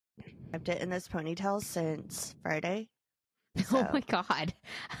I've it in this ponytail since Friday. Oh my God.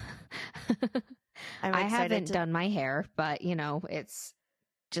 I haven't to... done my hair, but you know, it's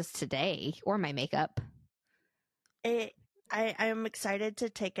just today, or my makeup. I'm excited to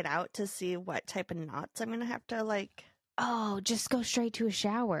take it out to see what type of knots I'm going to have to like. Oh, just go straight to a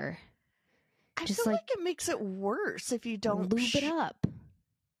shower. I just feel like it makes it worse if you don't lube it up.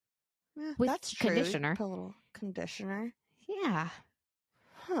 Yeah, with that's true. conditioner. Put a little conditioner. Yeah.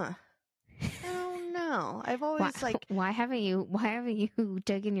 Huh. I don't know. I've always why haven't you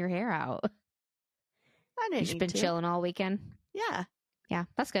taken your hair out? I didn't. You've just been chilling all weekend. Yeah. Yeah,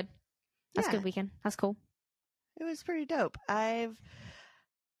 that's good. That's a good weekend. That's cool. It was pretty dope. I've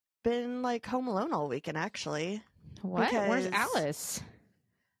been like home alone all weekend, actually. What? Where's Alice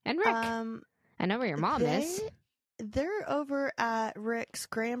and Rick? I know where your mom is. They're over at Rick's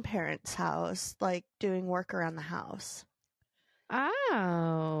grandparents' house, like doing work around the house.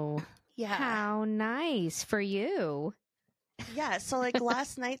 Oh. Yeah. How nice for you. Yeah. So like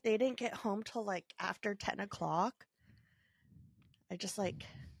last night they didn't get home till like after 10 o'clock. I just like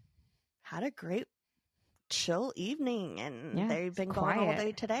had a great chill evening, and they've been going all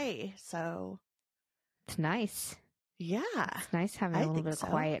day today. So it's nice. Yeah. It's nice having a little bit of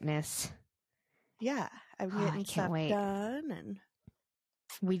quietness. Yeah. I'm getting stuff done, and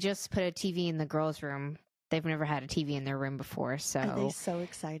we just put a TV in the girls' room. They've never had a TV in their room before, so are they so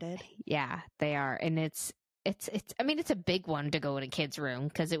excited? Yeah, they are. And it's I mean, it's a big one to go in a kid's room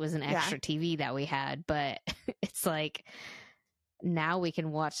because it was an extra TV that we had, but it's like now we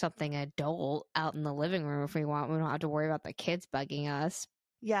can watch something adult out in the living room if we want. We don't have to worry about the kids bugging us.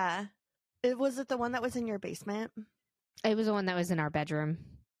 Yeah. Was it the one that was in your basement? It was the one that was in our bedroom.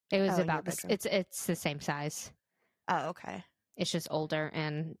 It was about this. It's the same size. Oh, okay. It's just older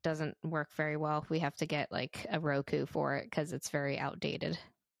and doesn't work very well. We have to get like a Roku for it because it's very outdated.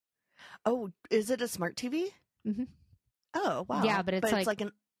 Oh, is it a smart TV? Mm-hmm. Oh, wow. Yeah, but it's like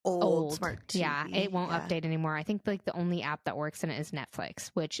an old smart TV. Yeah, it won't update anymore. I think like the only app that works in it is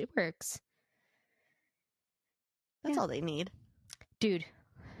Netflix, which it works. That's all they need. Dude.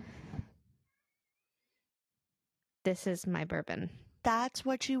 This is my bourbon. That's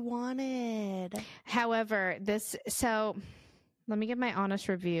what you wanted. However, so let me give my honest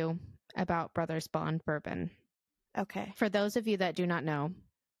review about Brothers Bond bourbon. Okay. For those of you that do not know,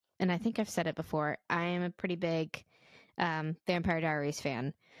 and I think I've said it before, I am a pretty big Vampire Diaries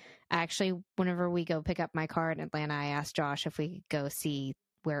fan. Actually, whenever we go pick up my car in Atlanta, I asked Josh if we could go see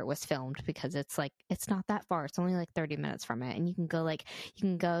where it was filmed because it's not that far. It's only like 30 minutes from it. And you can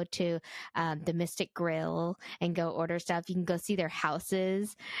go to the Mystic Grill and go order stuff. You can go see their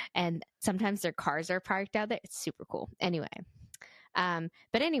houses, and sometimes their cars are parked out there. It's super cool. Anyway.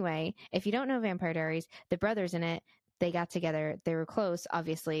 But anyway, if you don't know Vampire Diaries, the brothers in it, they got together. They were close,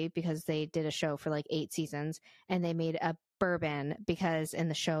 obviously, because they did a show for like 8 seasons, and they made a bourbon because in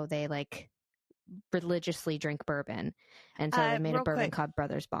the show they like religiously drink bourbon, and so they made a bourbon called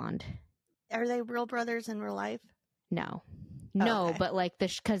Brothers Bond. Are they real brothers in real life? No, okay. But like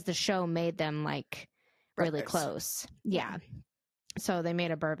because the show made them like brothers. Really close. Yeah. So they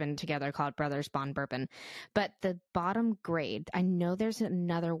made a bourbon together called Brothers Bond Bourbon. But the bottom grade, I know there's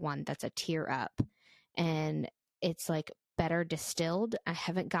another one that's a tier up, and it's like better distilled. I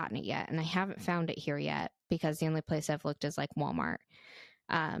haven't gotten it yet, and I haven't found it here yet because the only place I've looked is like Walmart.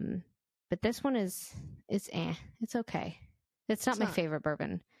 But this one is it's okay. It's not my favorite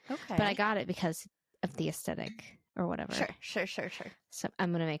bourbon. Okay. But I got it because of the aesthetic or whatever. Sure. So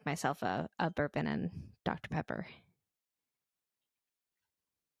I'm going to make myself a bourbon and Dr. Pepper.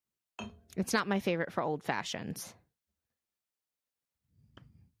 It's not my favorite for old fashions.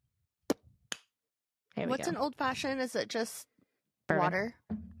 What's an old fashioned? Is it just bourbon. Water?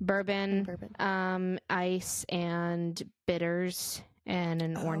 Bourbon. Ice and bitters and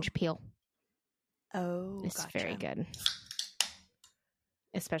an orange peel. Oh, it's gotcha. Very good.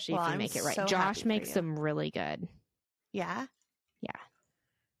 Especially if you make it right. So Josh makes them really good. Yeah? Yeah.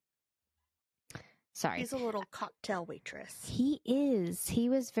 Sorry. He's a little cocktail waitress. He is. He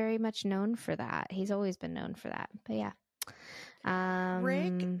was very much known for that. He's always been known for that. But yeah.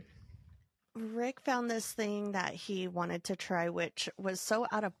 Rick found this thing that he wanted to try, which was so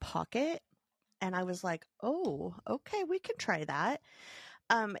out of pocket. And I was like, oh, okay, we can try that.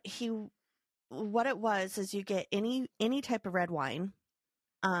 What it was is you get any type of red wine,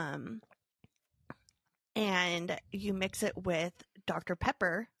 and you mix it with Dr.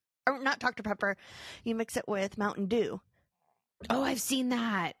 Pepper, or not Dr. Pepper, you mix it with Mountain Dew. Oh, I've seen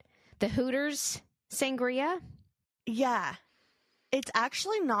that. The Hooters sangria? Yeah. It's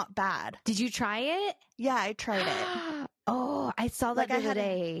actually not bad. Did you try it? Yeah, I tried it. Oh, I saw that the other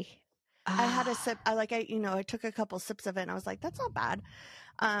day. I had a sip. I took a couple sips of it and I was like, that's not bad.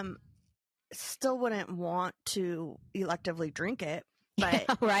 Still wouldn't want to electively drink it. But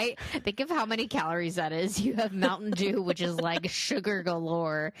yeah, right? Think of how many calories that is. You have Mountain Dew, which is like sugar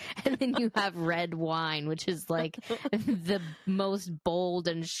galore, and then you have red wine, which is like the most bold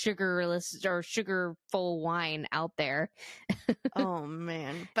and sugarless or sugar-full wine out there. Oh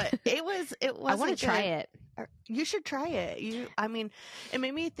man! But it was. I want to try it. You should try it. It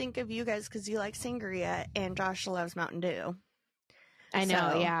made me think of you guys because you like sangria, and Josh loves Mountain Dew. I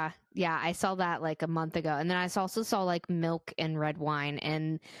know, yeah. Yeah, I saw that like a month ago. And then I also saw like milk and red wine,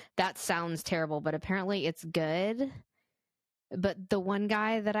 and that sounds terrible, but apparently it's good. But the one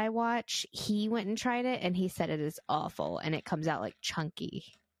guy that I watch, he went and tried it, and he said it is awful, and it comes out like chunky.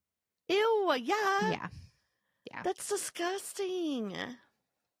 Ew, yeah. Yeah. Yeah. That's disgusting.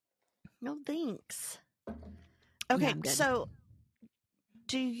 No thanks. Okay, so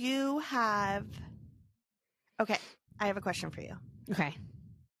do you have... Okay, I have a question for you. Okay.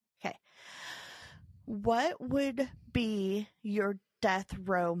 What would be your death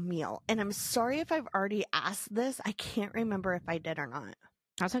row meal? And I'm sorry if I've already asked this. I can't remember if I did or not.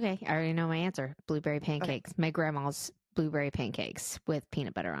 That's okay. I already know my answer. Blueberry pancakes. Okay. My grandma's blueberry pancakes with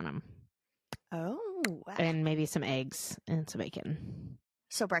peanut butter on them. Oh. And maybe some eggs and some bacon.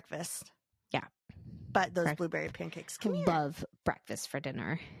 So breakfast. Yeah. But those blueberry pancakes. Love breakfast for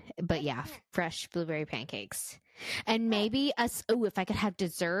dinner. But yeah, fresh blueberry pancakes. And maybe if I could have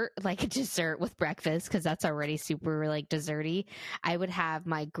dessert, like a dessert with breakfast, because that's already super like desserty, I would have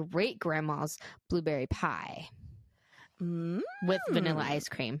my great grandma's blueberry pie with vanilla ice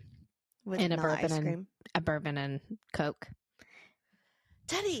cream. With a bourbon and Coke.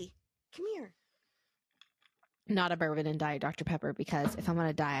 Teddy, come here. Not a bourbon and Diet Dr. Pepper, because if I'm going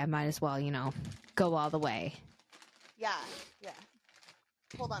to die, I might as well, go all the way. Yeah.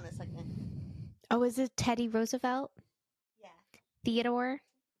 Hold on a second. Oh, is it Teddy Roosevelt? Yeah. Theodore?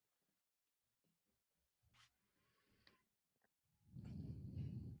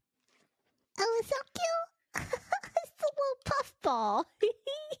 Oh, it's so cute. It's a little puffball.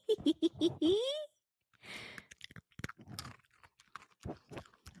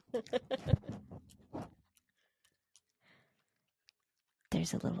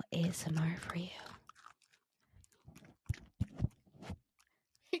 There's a little ASMR for you.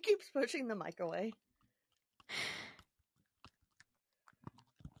 He keeps pushing the mic away.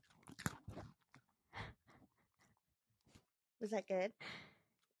 Was that good?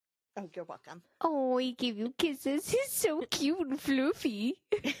 Oh, you're welcome. Oh, he gave you kisses. He's so cute and fluffy.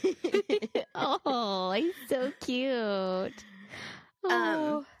 Oh, he's so cute.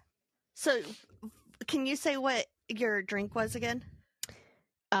 Oh. So, can you say what your drink was again?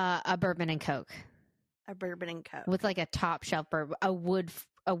 A bourbon and Coke. A bourbon and Coke with like a top shelf bourbon,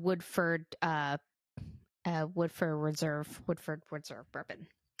 Woodford Reserve bourbon.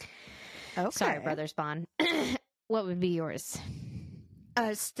 Okay. Sorry, Brother Spawn. What would be yours?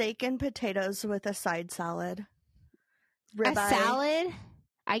 Steak and potatoes with a side salad. Ribeye. A salad?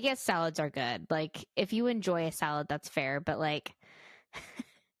 I guess salads are good. Like, if you enjoy a salad, that's fair. But like,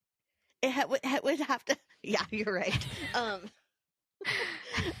 it would have to. Yeah, you're right.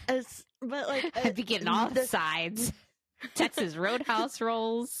 But like, I'd be getting all the sides. Texas Roadhouse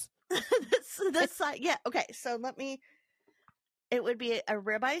rolls. the side, yeah. Okay, so it would be a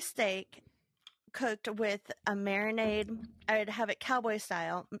ribeye steak cooked with a marinade. I'd have it cowboy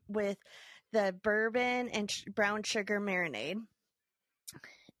style with the bourbon and brown sugar marinade.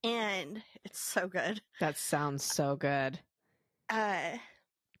 And it's so good. That sounds so good. And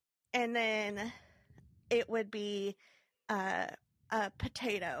then it would be a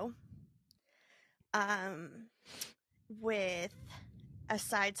potato with a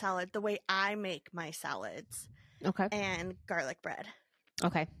side salad, the way I make my salads. Okay. And garlic bread.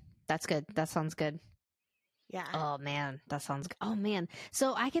 Okay. That's good. That sounds good. Yeah. Oh man, that sounds good. Oh man.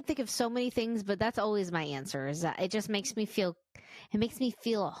 So I can think of so many things, but that's always my answer, is that it just makes me feel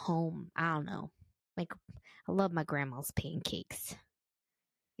at home. I don't know. Like, I love my grandma's pancakes.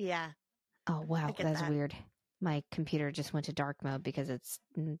 Yeah. Oh wow, that's weird. My computer just went to dark mode because it's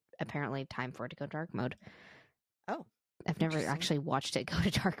apparently time for it to go dark mode. Oh. I've never actually watched it go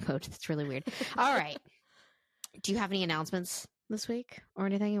to dark mode. It's really weird. All right. Do you have any announcements this week or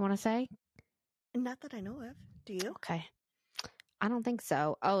anything you want to say? Not that I know of. Do you? Okay. I don't think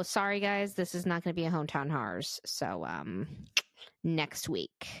so. Oh, sorry guys. This is not going to be a Hometown Horrors. So, next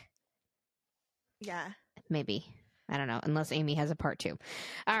week. Yeah. Maybe. I don't know. Unless Amy has a part 2.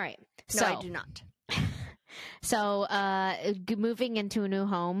 All right. No, I do not. So, moving into a new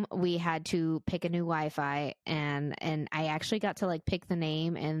home, we had to pick a new Wi-Fi, and I actually got to like pick the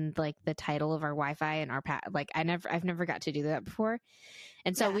name and like the title of our Wi-Fi and our I've never got to do that before,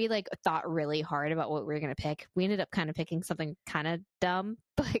 and so we like thought really hard about what we were gonna pick. We ended up kind of picking something kind of dumb,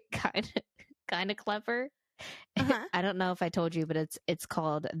 but kind of clever. I don't know if I told you, but it's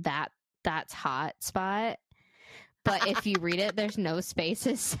called That's Hot Spot. But if you read it, there's no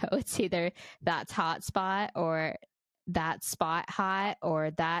spaces. So it's either That's Hot Spot or That Spot Hot or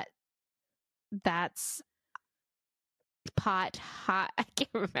That's Pot Hot. I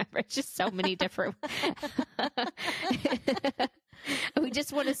can't remember. It's just so many different. We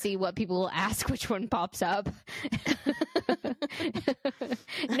just want to see what people will ask, which one pops up.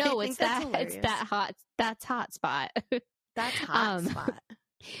 No, it's That's Hot Spot. That's Hot Spot.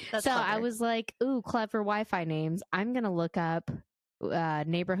 That's so clever. I was like, ooh, clever Wi-Fi names. I'm going to look up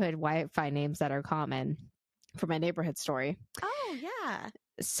neighborhood Wi-Fi names that are common for my neighborhood story. Oh, yeah.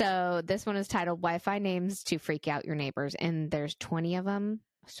 So this one is titled Wi-Fi Names to Freak Out Your Neighbors. And there's 20 of them.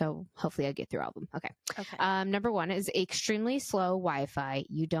 So hopefully I'll get through all of them. Okay. Number 1 is extremely slow Wi-Fi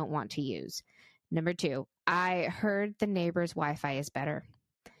you don't want to use. Number 2, I heard the neighbor's Wi-Fi is better.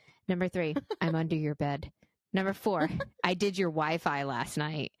 Number 3, I'm under your bed. Number 4, I did your Wi-Fi last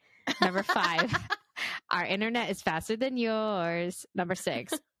night. Number 5, our internet is faster than yours. Number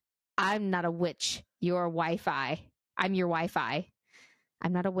 6, I'm not a witch. You're Wi-Fi. I'm your Wi-Fi.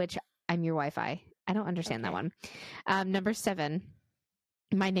 I'm not a witch. I'm your Wi-Fi. I don't understand that one. Number 7,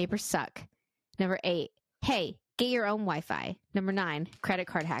 my neighbors suck. Number 8, hey, get your own Wi-Fi. Number 9, credit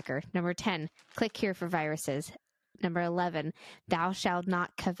card hacker. Number 10, click here for viruses. Number 11, thou shalt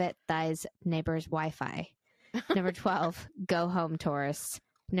not covet thy neighbor's Wi-Fi. Number 12, go home, tourists.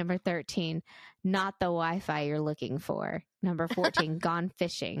 Number 13, not the Wi-Fi you're looking for. Number 14, gone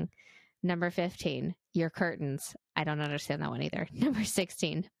fishing. Number 15, your curtains. I don't understand that one either. Number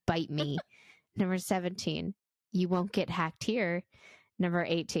 16, bite me. Number 17, you won't get hacked here. Number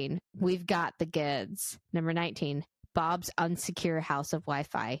 18, we've got the goods. Number 19, Bob's unsecure house of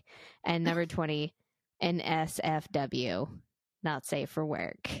Wi-Fi. And number 20, NSFW, not safe for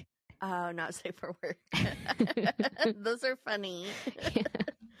work. Oh, not safe for work. Those are funny. Yeah.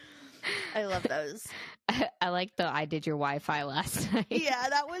 I love those. I like the I did your Wi-Fi last night. Yeah,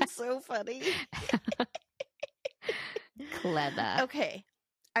 that one's so funny. Clever. Okay.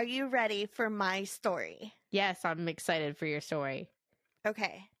 Are you ready for my story? Yes, I'm excited for your story.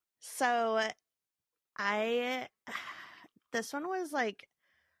 Okay. So this one was like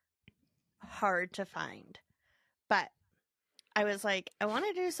hard to find, but I was like, I want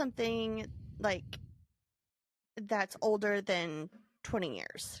to do something like that's older than 20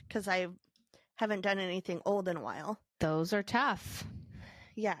 years because I haven't done anything old in a while. Those are tough.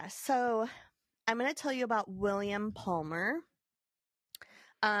 Yeah. So I'm going to tell you about William Palmer.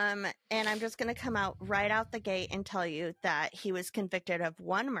 And I'm just going to come out right out the gate and tell you that he was convicted of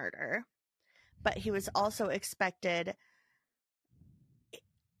one murder, but he was also expected,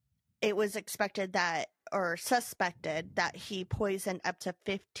 it was expected that, or suspected that he poisoned up to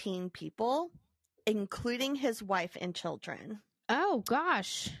 15 people, including his wife and children. Oh,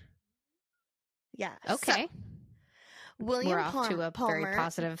 gosh. Yeah. Okay. So, William We're off to a Palmer, very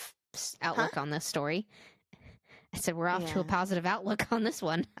positive outlook on this story. I said we're off to a positive outlook on this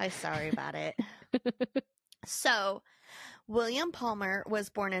one. I'm sorry about it. So, William Palmer was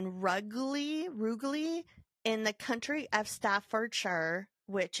born in Rugeley in the country of Staffordshire,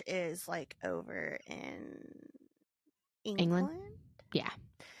 which is like over in England? Yeah.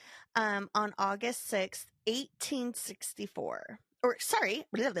 On August 6th, 1864. Or, sorry,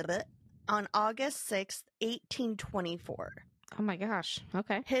 on August 6th, 1824. Oh my gosh.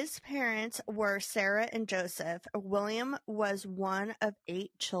 Okay. His parents were Sarah and Joseph. William was one of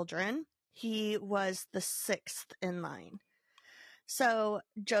 8 children. He was the 6th in line. So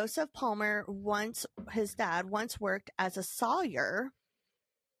Joseph Palmer his dad once worked as a sawyer.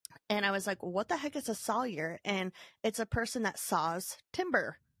 And I was like, what the heck is a sawyer? And it's a person that saws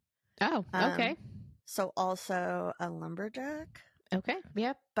timber. Oh, okay. So also a lumberjack. Okay.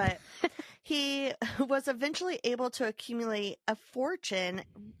 Yep. But he was eventually able to accumulate a fortune,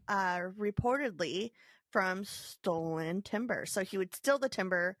 reportedly from stolen timber. So he would steal the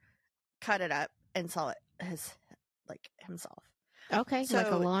timber, cut it up, and sell it himself. Okay. So, like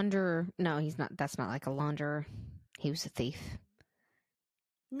a launderer. No, he's not. That's not like a launderer. He was a thief.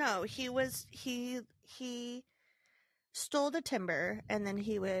 No, he stole the timber and then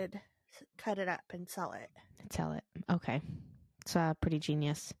he would cut it up and sell it. Okay. It's pretty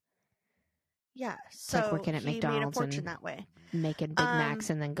genius. Yeah, so like working at he McDonald's made a fortune that way. Making Big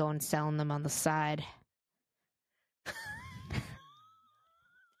Macs and then going selling them on the side.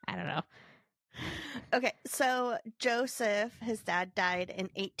 I don't know. Okay, so Joseph, his dad, died in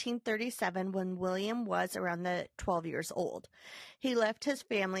 1837 when William was around 12 years old. He left his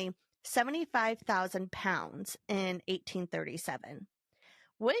family 75,000 pounds in 1837,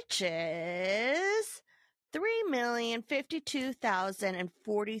 which is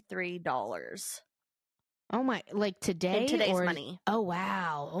 $3,052,043. Oh my, like today? In today's money. Oh,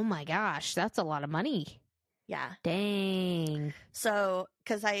 wow. Oh my gosh. That's a lot of money. Yeah. Dang. So,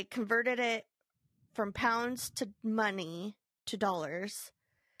 because I converted it from pounds to money to dollars.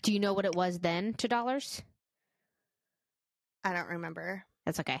 Do you know what it was then to dollars? I don't remember.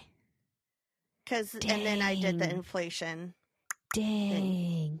 That's okay. And then I did the inflation.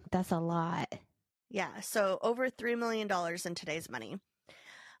 Dang. thing. That's a lot. Yeah. So over $3 million in today's money.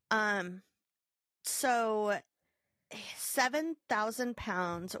 So 7,000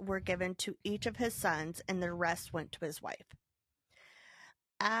 pounds were given to each of his sons and the rest went to his wife.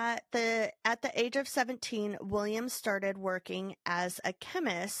 At the age of 17, William started working as a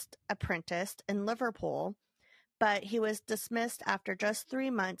chemist apprentice in Liverpool, but he was dismissed after just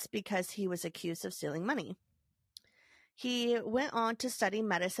 3 months because he was accused of stealing money. He went on to study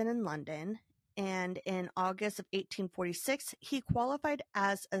medicine in London, and in August of 1846, he qualified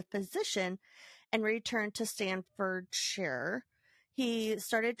as a physician and returned to Staffordshire. He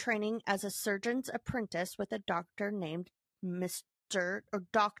started training as a surgeon's apprentice with a doctor named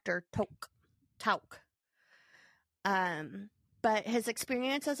Dr. Tauk. But his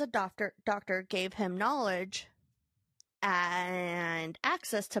experience as a doctor gave him knowledge and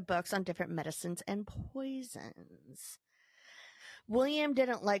access to books on different medicines and poisons. William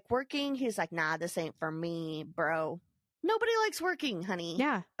didn't like working. He's like, nah, this ain't for me, bro. Nobody likes working, honey.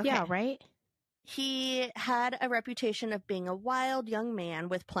 Yeah. Okay. Yeah, right? He had a reputation of being a wild young man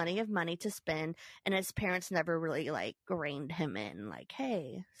with plenty of money to spend, and his parents never really reined him in, like,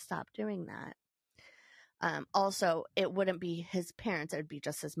 hey, stop doing that. Also, it wouldn't be his parents, it would be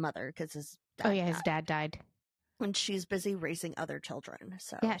just his mother, because his dad died. And she's busy raising other children.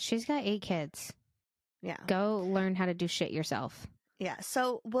 So yeah, she's got 8 kids. Yeah. Go learn how to do shit yourself. Yeah.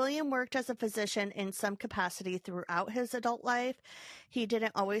 So William worked as a physician in some capacity throughout his adult life. He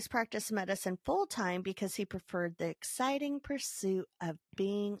didn't always practice medicine full time because he preferred the exciting pursuit of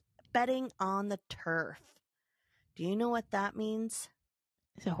betting on the turf. Do you know what that means?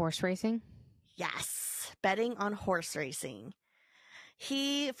 Is it horse racing? Yes. Betting on horse racing.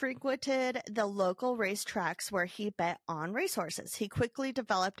 He frequented the local racetracks where he bet on racehorses. He quickly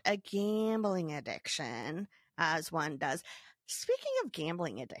developed a gambling addiction, as one does. Speaking of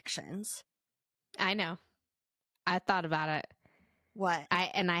gambling addictions. I know. I thought about it. What?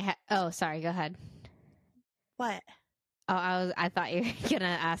 Oh, sorry, go ahead. What? Oh, I thought you were going to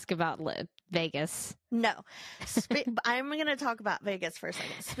ask about Vegas. No. I'm going to talk about Vegas for a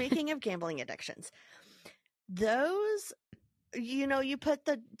second. Speaking of gambling addictions, those, you put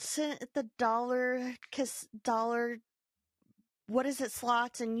the dollar, what is it,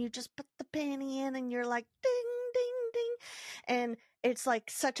 slots, and you just put the penny in and you're like, ding, ding, ding. And it's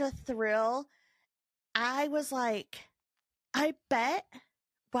like such a thrill. I was like, I bet.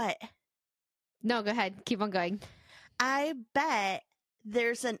 What? No, go ahead. Keep on going. I bet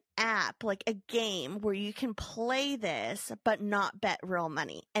there's an app, like a game where you can play this, but not bet real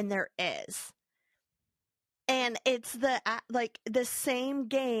money. And there is. And it's the same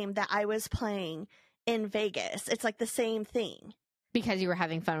game that I was playing in Vegas. It's like the same thing. Because you were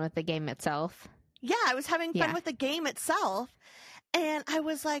having fun with the game itself? Yeah, I was having fun with the game itself. And I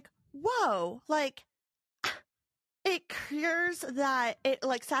was like, whoa, it cures that, it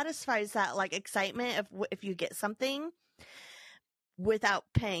satisfies that excitement of if you get something without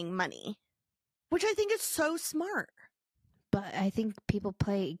paying money, which I think is so smart. But I think people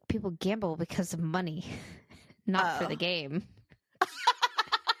gamble because of money, not for the game. I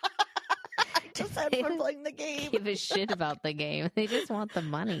just said for playing the game. Give a shit about the game. They just want the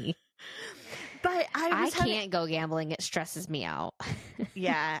money. But I can't go gambling. It stresses me out.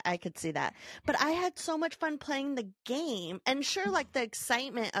 Yeah, I could see that. But I had so much fun playing the game. And sure, the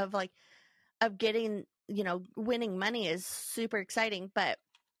excitement of getting, winning money is super exciting. But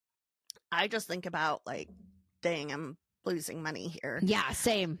I just think about dang, I'm losing money here. Yeah,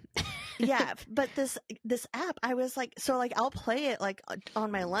 same. Yeah, but this app, I was I'll play it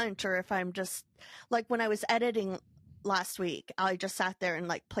on my lunch, or if I'm just when I was editing last week, I just sat there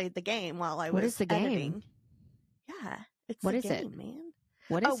and played the game while I was editing. What is the game? Yeah, it's what the is game, it? man.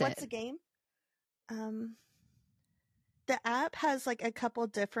 What is it? What's the game? The app has a couple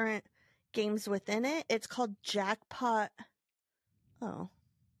different games within it. It's called Jackpot. Oh,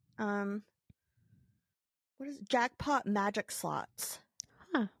 what is it? Jackpot Magic Slots?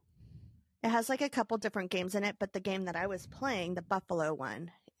 Huh. It has like a couple different games in it, but the game that I was playing, the Buffalo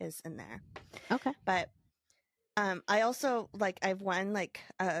one, is in there. Okay. But I also I've won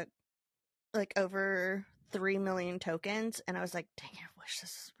over 3 million tokens, and I was like, dang, I wish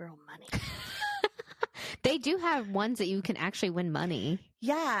this was real money. They do have ones that you can actually win money.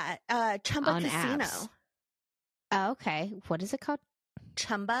 Yeah, Chumba Casino. Apps. Oh, okay. What is it called?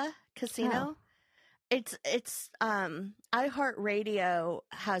 Chumba Casino. It's iHeartRadio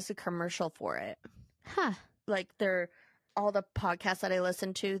has a commercial for it. Huh. Like all the podcasts that I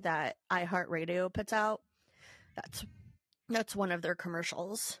listen to that iHeartRadio puts out, that's one of their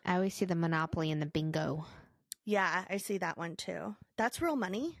commercials. I always see the Monopoly and the Bingo. Yeah, I see that one too. That's real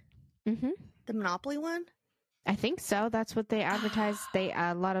money? Mm-hmm. The Monopoly one? I think so. That's what they advertise.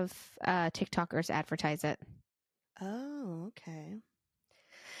 A lot of TikTokers advertise it. Oh, okay.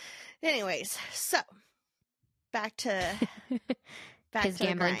 Anyways, so back to his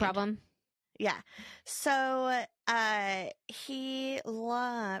gambling problem. Yeah. So he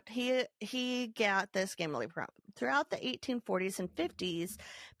got this gambling problem. Throughout the 1840s and 50s,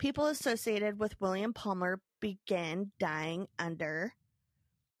 people associated with William Palmer began dying under...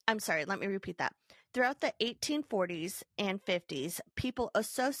 I'm sorry, let me repeat that. Throughout the 1840s and 50s, people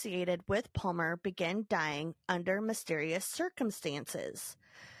associated with Palmer began dying under mysterious circumstances.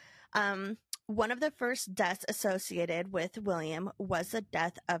 One of the first deaths associated with William was the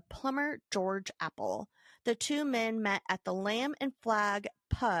death of plumber George Apple. The two men met at the Lamb and Flag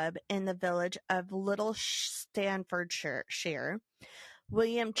pub in the village of Little Stanfordshire.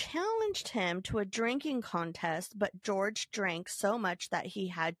 William challenged him to a drinking contest, but George drank so much that he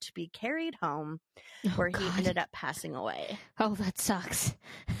had to be carried home, where he ended up passing away. Oh, that sucks.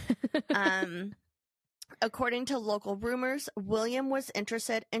 According to local rumors, William was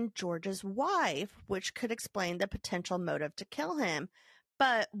interested in George's wife, which could explain the potential motive to kill him.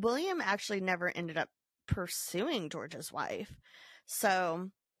 But William actually never ended up pursuing George's wife. So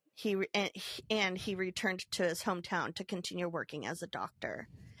he returned to his hometown to continue working as a doctor.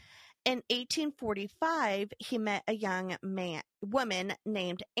 In 1845, he met a young woman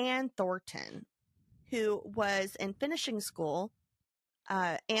named Anne Thornton, who was in finishing school.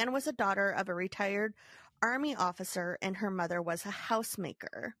 Anne was a daughter of a retired Army officer, and her mother was a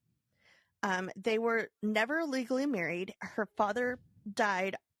housemaker. They were never legally married. Her father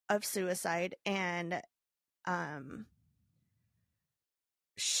died of suicide, and Anne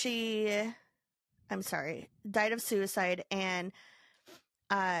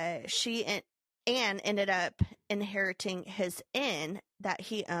ended up inheriting his inn that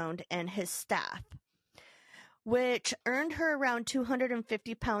he owned and his staff, which earned her around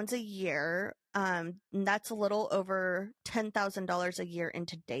 £250 a year. That's a little over $10,000 a year in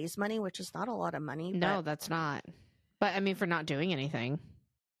today's money, which is not a lot of money. No, that's not. But I mean, for not doing anything.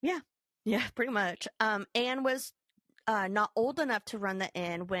 Yeah, pretty much. Anne was not old enough to run the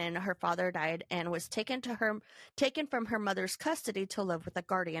inn when her father died, and was taken from her mother's custody to live with a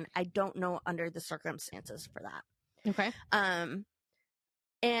guardian. I don't know under the circumstances for that. Okay.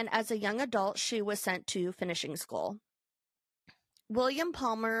 And as a young adult, she was sent to finishing school. William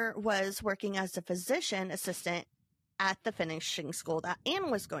Palmer was working as a physician assistant at the finishing school that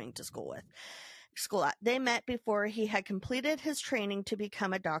Anne was going to school at. They met before he had completed his training to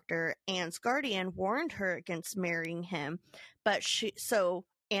become a doctor. Anne's guardian warned her against marrying him, but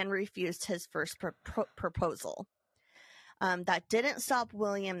Anne refused his first proposal. That didn't stop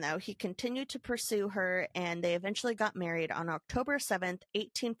William, though. He continued to pursue her, and they eventually got married on October 7th,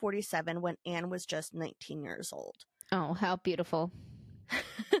 1847, when Anne was just 19 years old. Oh, how beautiful.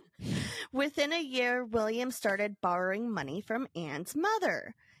 Within a year, William started borrowing money from Anne's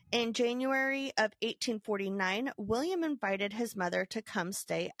mother. In January of 1849, William invited his mother to come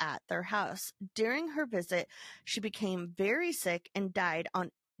stay at their house. During her visit, she became very sick and died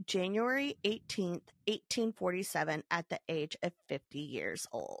on January 18th, 1847, at the age of 50 years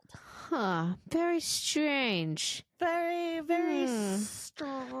old. Huh. Very strange. Very, very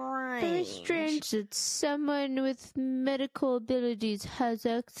strange. Very strange that someone with medical abilities has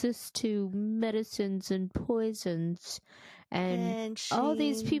access to medicines and poisons. And all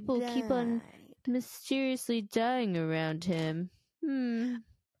these people keep on mysteriously dying around him.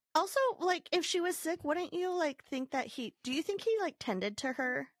 Also, if she was sick, wouldn't you, think that do you think he, tended to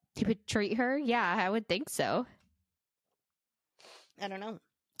her? He would treat her? Yeah, I would think so. I don't know.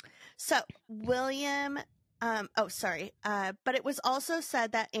 So, William, but it was also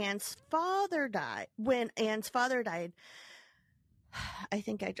said that Anne's father died. When Anne's father died, I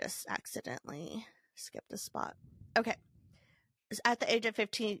think I just accidentally skipped a spot. Okay. At the age of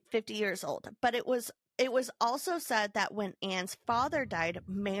 50 years old. But it was It was also said that when Anne's father died,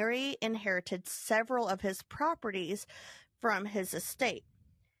 Mary inherited several of his properties from his estate.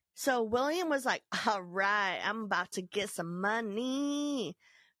 So William was like, all right, I'm about to get some money.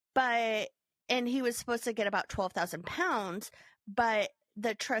 And he was supposed to get about £12,000, but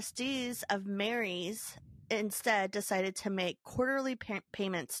the trustees of Mary's instead decided to make quarterly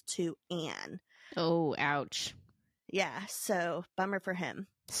payments to Anne. Oh, ouch. Yeah, so bummer for him.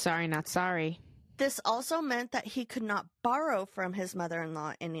 Sorry, not sorry. This also meant that he could not borrow from his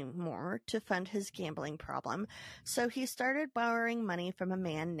mother-in-law anymore to fund his gambling problem, so he started borrowing money from a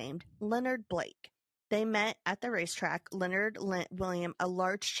man named Leonard Blake. They met at the racetrack. Leonard lent William a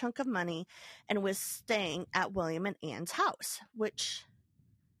large chunk of money and was staying at William and Anne's house, which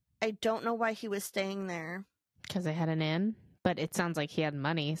I don't know why he was staying there. Because they had an inn, but it sounds like he had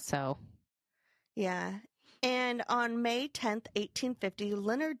money, so... Yeah. And on May 10th, 1850,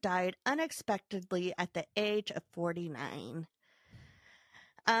 Leonard died unexpectedly at the age of 49.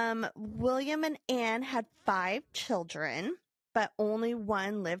 William and Anne had 5 children, but only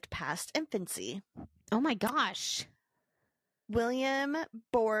one lived past infancy. Oh my gosh. William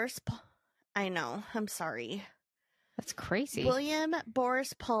Boris... I know, I'm sorry. That's crazy. William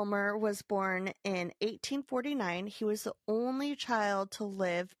Boris Palmer was born in 1849. He was the only child to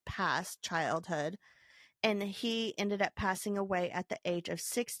live past childhood, and he ended up passing away at the age of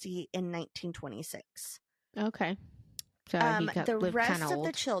 60 in 1926. Okay. So the rest of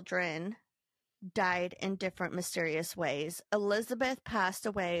the children died in different mysterious ways. Elizabeth passed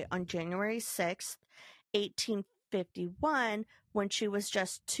away on January 6th, 1851, when she was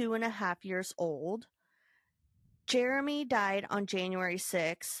just 2.5 years old. Jeremy died on January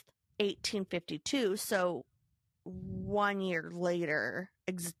 6th, 1852, so 1 year later,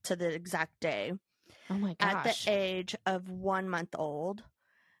 to the exact day. Oh my gosh. At the age of 1 month old.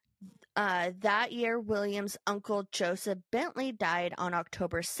 That year, William's uncle Joseph Bentley died on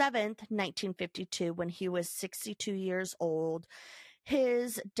October 7th, 1952, when he was 62 years old.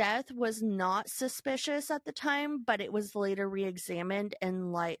 His death was not suspicious at the time, but it was later re-examined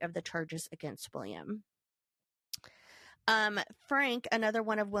in light of the charges against William. Frank, another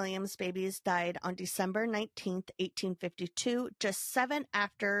one of William's babies, died on December 19th, 1852, just 7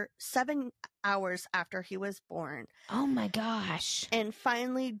 hours after he was born. Oh my gosh. And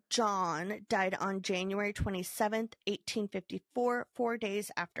finally, John died on January 27th, 1854, 4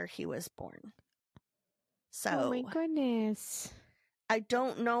 days after he was born. So, oh my goodness. I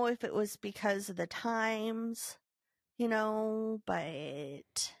don't know if it was because of the times,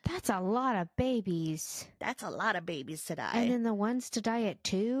 but... That's a lot of babies. That's a lot of babies to die. And then the ones to die at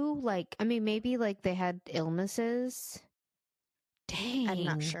 2? Maybe they had illnesses. Dang. I'm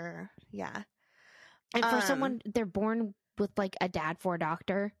not sure. Yeah. And for someone, they're born with a dad for a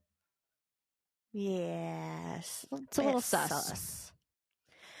doctor. Yes. It's a little sus.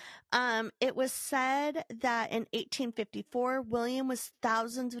 It was said that in 1854, William was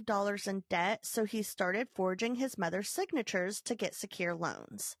thousands of dollars in debt, so he started forging his mother's signatures to get secure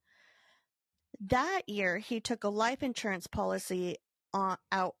loans. That year, he took a life insurance policy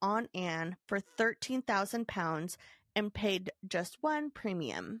out on Anne for £13,000 and paid just one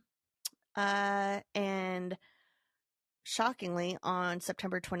premium. And shockingly, on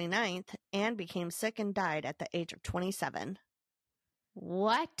September 29th, Anne became sick and died at the age of 27.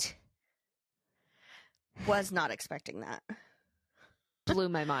 What? Was not expecting that. Blew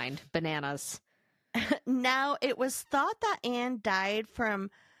my mind. Bananas. Now, it was thought that Anne died from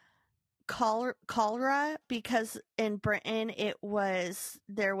cholera because in Britain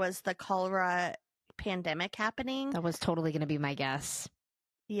there was the cholera pandemic happening. That was totally going to be my guess.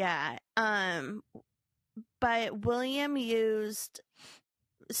 Yeah. But William used...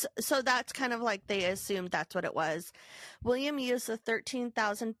 So that's kind of they assumed that's what it was. William used the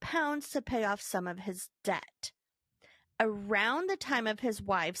 £13,000 to pay off some of his debt. Around the time of his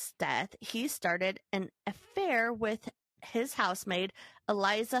wife's death, he started an affair with his housemaid,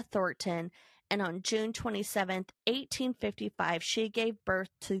 Eliza Thornton, and on June 27th, 1855, she gave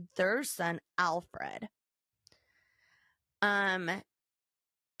birth to their son, Alfred. And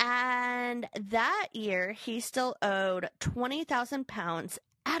that year, he still owed £20,000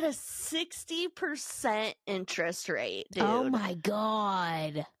 at a 60% interest rate, dude. Oh my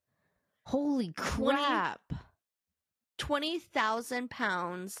God. Holy crap.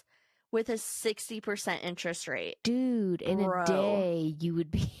 £20,000 with a 60% interest rate. Dude, in a day, you would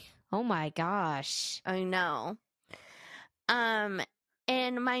be... Oh my gosh. I know. And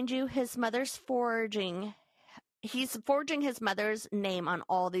mind you, his mother's forging... He's forging his mother's name on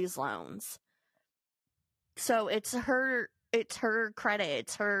all these loans. So it's her credit.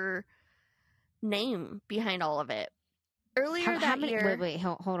 It's her name behind all of it. Earlier that year... Wait,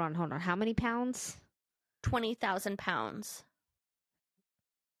 hold on. How many pounds? 20,000 pounds.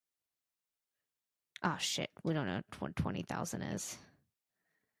 Oh, shit. We don't know what 20,000 is.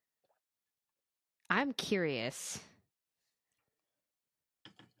 I'm curious.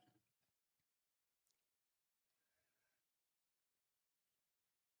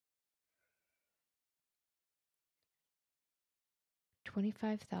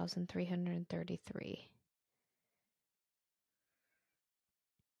 $25,333.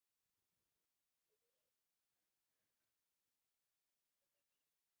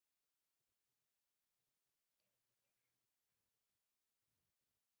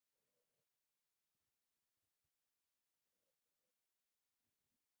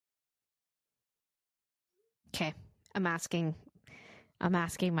 Okay, I'm asking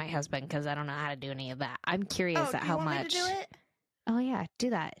my husband because I don't know how to do any of that. I'm curious at how much. Me to do it? Oh yeah,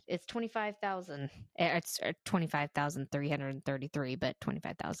 do that. It's 25,000. It's 25,333, but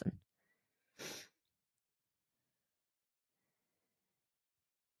 25,000.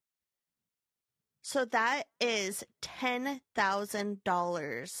 So that is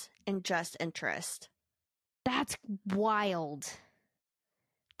 $10,000 in just interest. That's wild.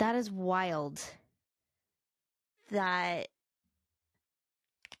 That is wild. That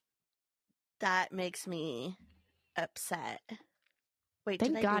makes me upset. Wait,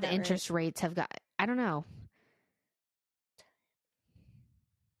 thank God interest rates have got... I don't know.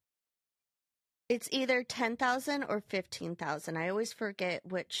 It's either 10,000 or 15,000. I always forget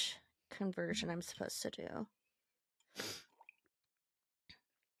which conversion I'm supposed to do.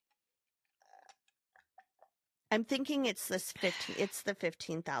 I'm thinking it's this 15. It's the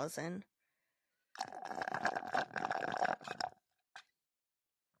 15,000.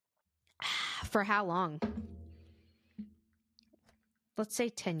 For how long? Let's say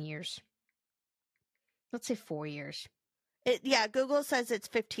 10 years. Let's say 4 years. Yeah, Google says it's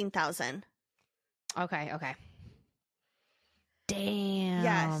 15,000. Okay. Damn.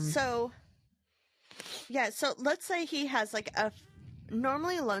 Yeah, so let's say he has like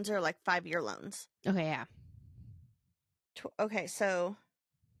normally loans are like 5-year loans. Okay, yeah. Okay, so,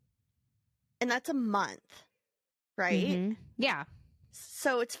 and that's a month, right? Mm-hmm. Yeah.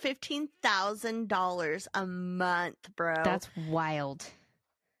 So it's $15,000 a month, bro. That's wild.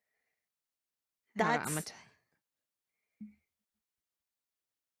 That's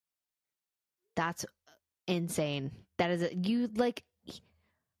insane. That is dude,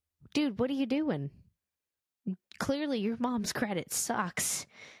 what are you doing? Clearly your mom's credit sucks.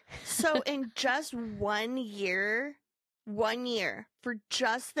 So in just 1 year, for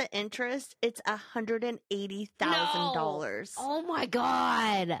just the interest, it's $180,000. No! Oh my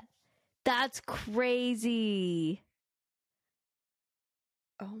God. That's crazy.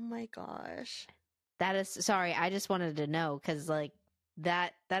 Oh my gosh. That is, sorry, I just wanted to know because like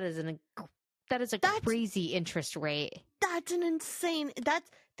that is a crazy interest rate. That's an insane. That's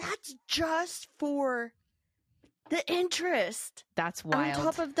just for the interest. That's wild. On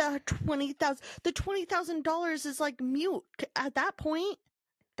top of the $20,000. The $20,000 is like mute at that point.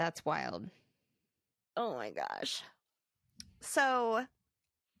 That's wild. Oh my gosh. So,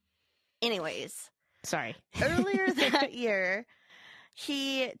 anyways. Sorry. Earlier that year,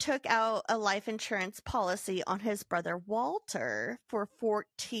 he took out a life insurance policy on his brother Walter for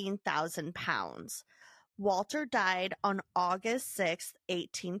 £14,000. Walter died on August 6th,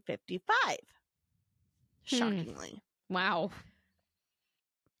 1855. Shockingly. Wow.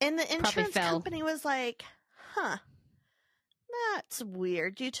 And the insurance company was like, that's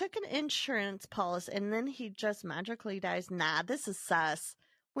weird. You took an insurance policy and then he just magically dies. Nah, this is sus.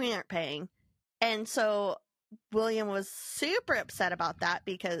 We aren't paying. And so William was super upset about that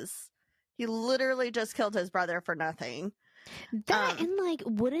because he literally just killed his brother for nothing. And like,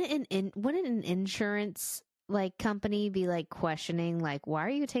 wouldn't an insurance like company be like questioning like, why are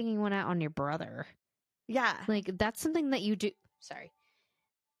you taking one out on your brother? Yeah, like that's something that you do. Sorry,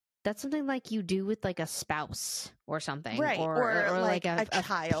 that's something like you do with like a spouse or something, right? Or like a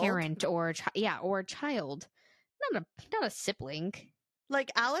child, parent, or or a child, not a sibling.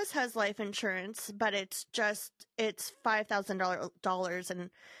 Like Alice has life insurance, but it's $5,000, and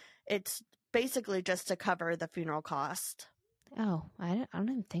it's basically just to cover the funeral cost. Oh, I don't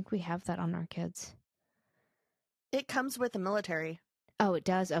even think we have that on our kids. It comes with the military. Oh, it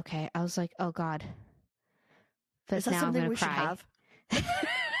does? Okay. I was like, oh God. But is that now something I'm we cry. should have?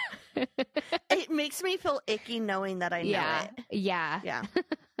 It makes me feel icky knowing that I know it. Yeah. Yeah.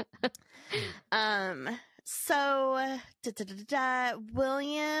 So,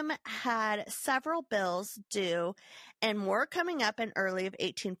 William had several bills due and more coming up in early of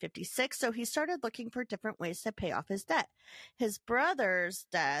 1856, so he started looking for different ways to pay off his debt. His brother's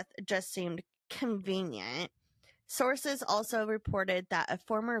death just seemed convenient. Sources also reported that a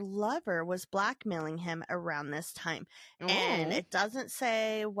former lover was blackmailing him around this time. Oh. And it doesn't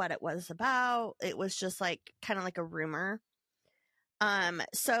say what it was about. It was just like kind of like a rumor.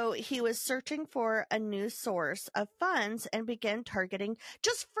 So he was searching for a new source of funds and began targeting,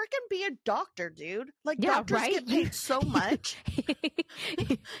 just freaking be a doctor, dude. Like, yeah, doctors right? Get paid so much.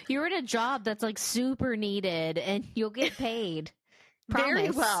 You're in a job that's like super needed and you'll get paid. Promise.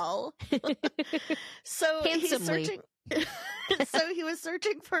 Very well. So he's searching. So he was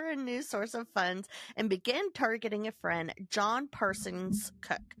searching for a new source of funds and began targeting a friend, John Parsons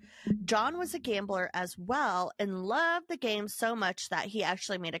Cook. John was a gambler as well and loved the game so much that he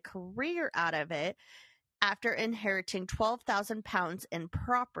actually made a career out of it after inheriting £12,000 in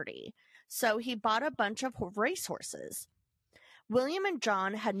property. So he bought a bunch of racehorses. William and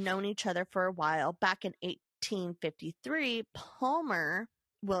John had known each other for a while. Back in 1853, Palmer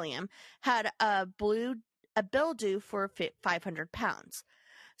William had a bill due for £500.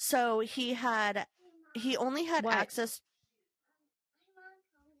 So he only had access.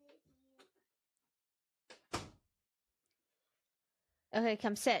 Okay,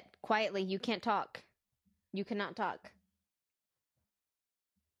 come sit quietly. You can't talk. You cannot talk.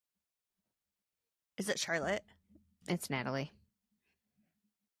 Is it Charlotte? It's Natalie.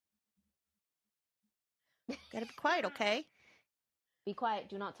 Gotta be quiet, okay? Be quiet.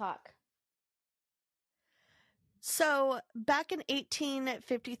 Do not talk. So, back in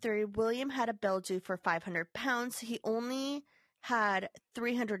 1853, William had a bill due for £500. He only had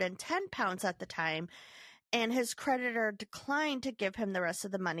 £310 at the time, and his creditor declined to give him the rest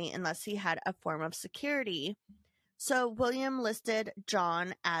of the money unless he had a form of security. So, William listed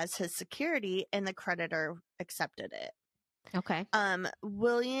John as his security, and the creditor accepted it. Okay.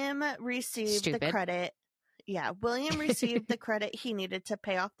 William received the credit. Yeah, William received the credit he needed to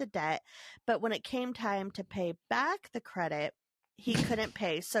pay off the debt, but when it came time to pay back the credit, he couldn't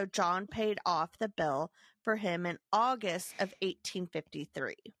pay, so John paid off the bill for him in August of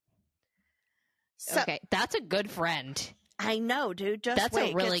 1853. So, okay, that's a good friend. I know, dude. That's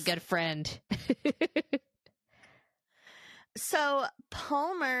a really good friend. So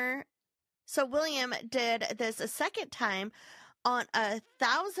William did this a second time on a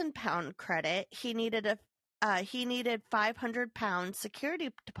 £1,000 credit. He needed £500 security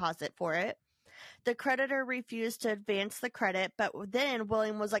deposit for it. The creditor refused to advance the credit, but then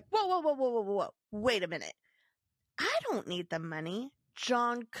William was like, whoa, wait a minute. I don't need the money.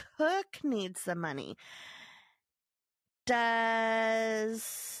 John Cook needs the money.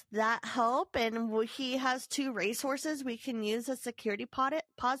 Does that help? And he has 2 racehorses. We can use a security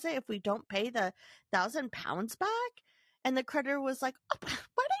deposit if we don't pay the £1,000 back. And the creditor was like, oh, why didn't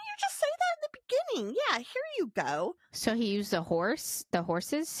you just say that in the beginning? Yeah, here you go. So he used the horses?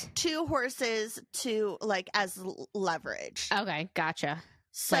 2 horses to as leverage. Okay, gotcha.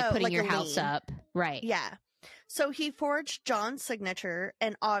 So, like putting your house up. Right. Yeah. So he forged John's signature,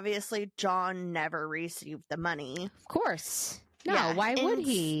 and obviously John never received the money. Of course. No, yeah. Why would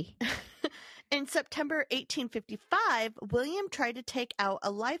he? In September 1855, William tried to take out a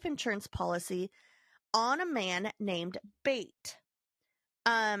life insurance policy on a man named BUUT.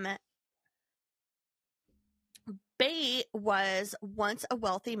 BUUT was once a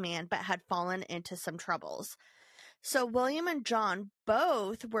wealthy man but had fallen into some troubles. So William and John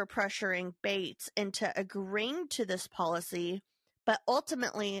both were pressuring BUUT into agreeing to this policy, but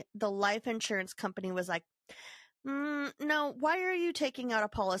ultimately the life insurance company was like, no, why are you taking out a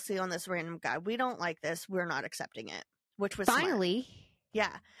policy on this random guy? We don't like this. We're not accepting it, which was finally. Smart.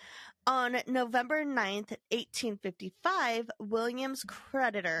 Yeah. On November 9th, 1855, William's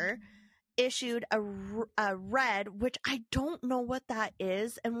creditor issued a red, which I don't know what that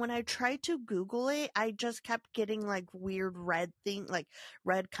is. And when I tried to Google it, I just kept getting weird red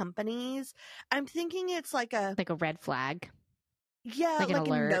red companies. I'm thinking it's like a red flag. Yeah, like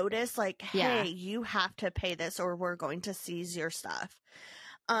a notice, hey, you have to pay this or we're going to seize your stuff.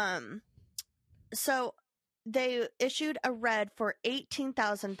 So they issued a red for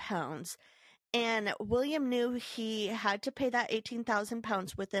 £18,000. And William knew he had to pay that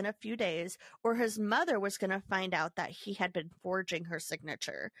 £18,000 within a few days, or his mother was going to find out that he had been forging her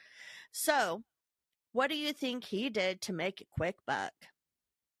signature. So, what do you think he did to make a quick buck?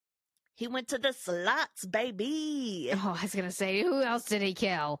 He went to the slots, baby. Oh, I was going to say, who else did he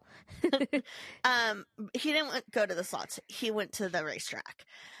kill? He didn't go to the slots. He went to the racetrack.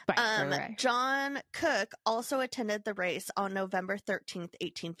 Right. John Cook also attended the race on November 13th,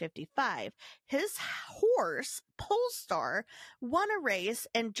 1855. His horse, Polestar, won a race,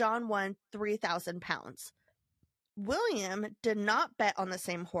 and John won 3,000 pounds. William did not bet on the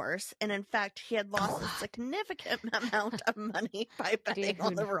same horse, and in fact, he had lost a significant amount of money by betting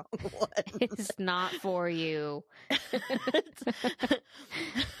on the wrong one. It's not for you.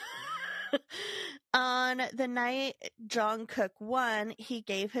 On the night John Cook won, he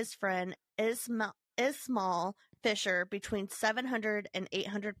gave his friend Ismail Fisher between 700 and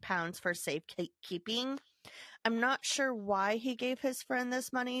 800 pounds for safekeeping. I'm not sure why he gave his friend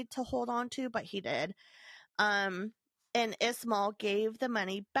this money to hold on to, but he did. And Ismail gave the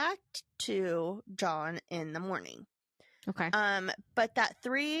money back to John in the morning. Okay. But that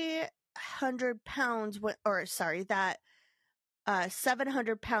 300 pounds that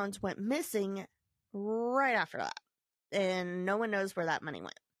 700 pounds went missing right after that. And no one knows where that money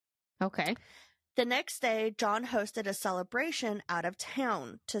went. Okay. The next day, John hosted a celebration out of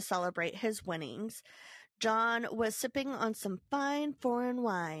town to celebrate his winnings. John was sipping on some fine foreign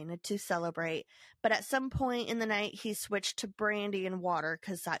wine to celebrate, but at some point in the night, he switched to brandy and water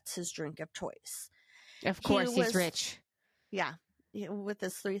because that's his drink of choice. Of course, he's rich. Yeah, with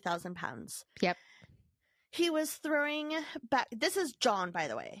his 3,000 pounds. Yep. He was throwing back. This is John, by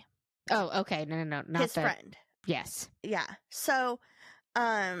the way. Oh, okay. No, not his friend. Yes. Yeah. So,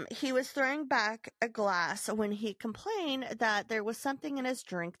 he was throwing back a glass when he complained that there was something in his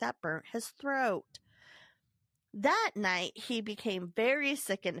drink that burnt his throat. That night, he became very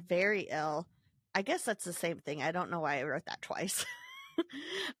sick and very ill. I guess that's the same thing. I don't know why I wrote that twice.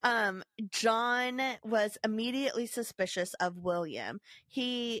 John was immediately suspicious of William.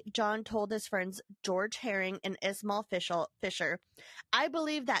 John told his friends George Herring and Ismail Fisher, "I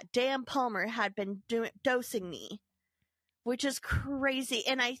believe that Dan Palmer had been dosing me," which is crazy.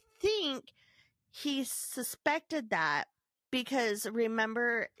 And I think he suspected that because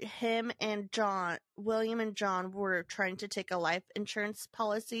remember William and John were trying to take a life insurance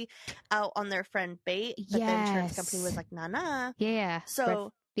policy out on their friend Bate, but the insurance company was like, nah. Yeah.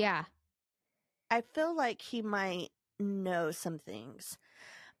 So, yeah. I feel like he might know some things.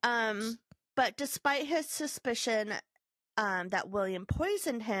 But despite his suspicion that William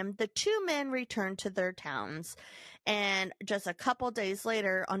poisoned him, the two men returned to their towns. And just a couple days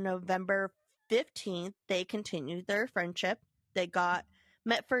later, on November 15th, they continued their friendship. They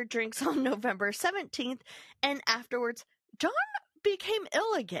met for drinks on November 17th, and afterwards, John became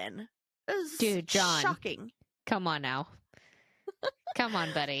ill again. It was John, shocking. Come on now. Come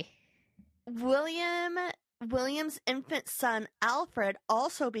on, buddy. William's infant son, Alfred,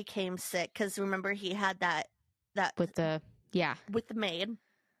 also became sick, because remember he had that with the maid.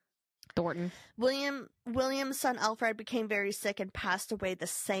 Thornton. William's son Alfred became very sick and passed away the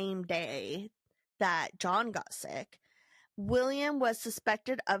same day that John got sick. William was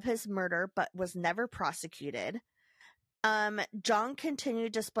suspected of his murder but was never prosecuted. John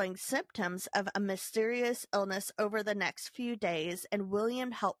continued displaying symptoms of a mysterious illness over the next few days, and William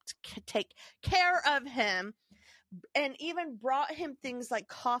helped take care of him and even brought him things like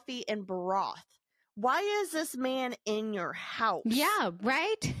coffee and broth. Why is this man in your house? Yeah,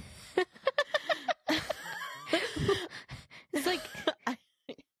 right? It's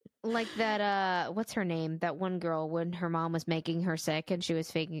like that, what's her name? That one girl when her mom was making her sick and she was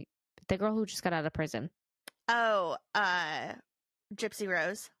faking, the girl who just got out of prison. Oh, Gypsy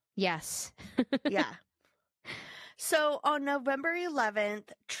Rose. Yes. Yeah. So on November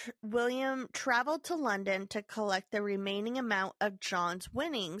 11th, William traveled to London to collect the remaining amount of John's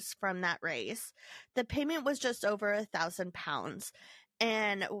winnings from that race. The payment was just over 1,000 pounds.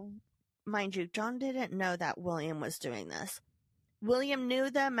 And mind you, John didn't know that William was doing this. William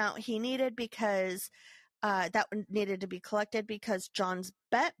knew the amount he needed because that needed to be collected because John's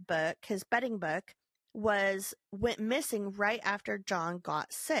his betting book, went missing right after John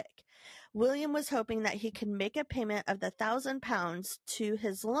got sick. William was hoping that he could make a payment of the 1,000 pounds to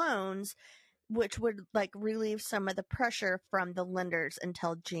his loans, which would relieve some of the pressure from the lenders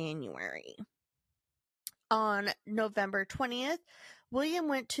until January. On November 20th, William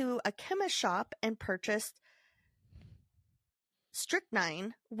went to a chemist shop and purchased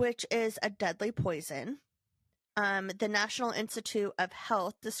strychnine, which is a deadly poison. The National Institute of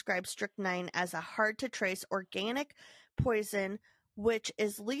Health describes strychnine as a hard-to-trace organic poison which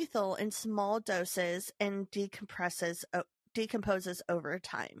is lethal in small doses and decomposes over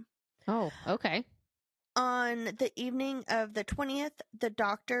time. Oh, okay. On the evening of the 20th, the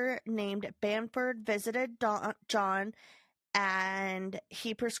doctor named Bamford visited John, and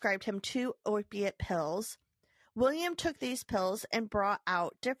he prescribed him 2 opiate pills. William took these pills and brought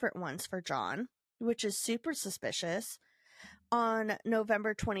out different ones for John, which is super suspicious. On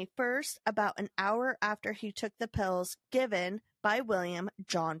November 21st, about an hour after he took the pills given by William,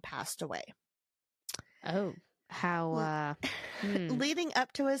 John passed away. Oh, how... Leading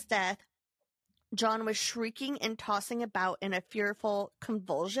up to his death, John was shrieking and tossing about in a fearful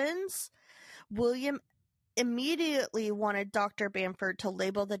convulsions. William immediately wanted Dr. Bamford to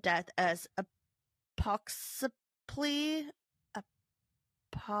label the death as apoplexy.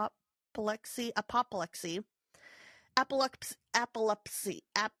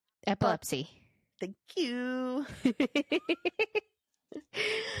 Thank you.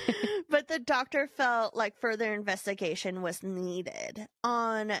 But the doctor felt like further investigation was needed.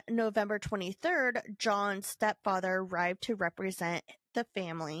 On November 23rd, John's stepfather arrived to represent the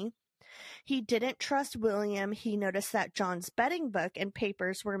family. He didn't trust William. He noticed that John's betting book and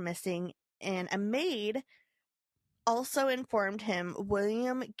papers were missing, and a maid also informed him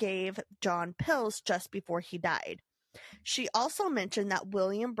William gave John pills just before he died. She also mentioned that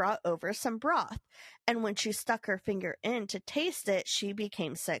William brought over some broth, and when she stuck her finger in to taste it, she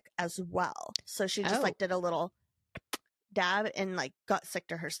became sick as well. So she just did a little dab and got sick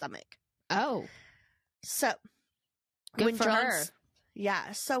to her stomach. Oh. So good for her.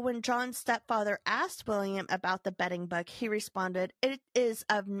 Yeah. So when John's stepfather asked William about the betting book, he responded, "It is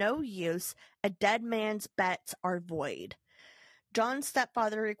of no use. A dead man's bets are void." John's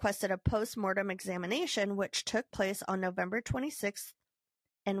stepfather requested a post-mortem examination, which took place on November 26th,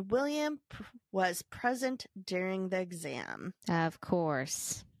 and William was present during the exam. Of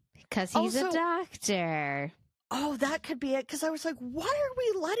course. Because he's a doctor. Oh, that could be it. Because I was like, why are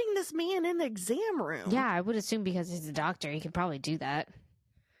we letting this man in the exam room? Yeah, I would assume because he's a doctor, he could probably do that.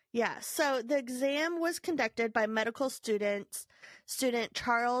 Yeah, so the exam was conducted by medical student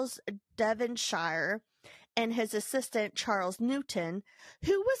Charles Devonshire and his assistant, Charles Newton,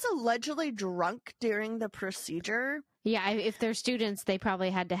 who was allegedly drunk during the procedure. Yeah, if they're students, they probably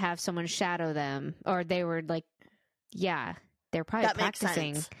had to have someone shadow them. Or they were they're probably that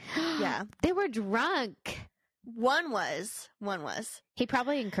practicing. Makes sense. Yeah. They were drunk. One was. He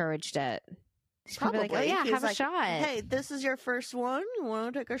probably encouraged it. He's probably like, oh yeah, have a shot. Hey, this is your first one. You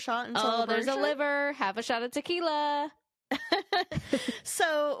want to take a shot and celebration? Oh, there's a liver. Have a shot of tequila.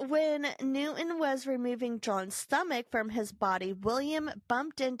 So when Newton was removing John's stomach from his body, William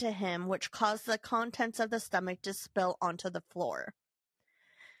bumped into him, which caused the contents of the stomach to spill onto the floor.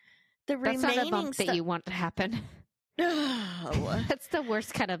 That's not a bump that you want to happen. Oh. That's the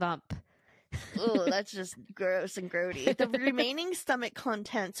worst kind of bump. Oh, that's just gross and grody. The remaining stomach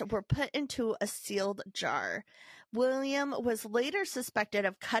contents were put into a sealed jar. William was later suspected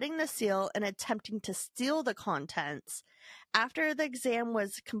of cutting the seal and attempting to steal the contents. After the exam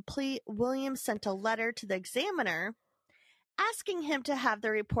was complete, William sent a letter to the examiner asking him to have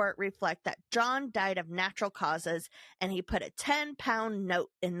the report reflect that John died of natural causes, and he put a 10-pound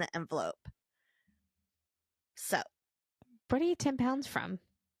note in the envelope. So, where do you get 10 pounds from?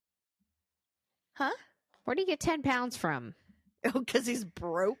 Huh? Where do you get 10 pounds from? Oh, because he's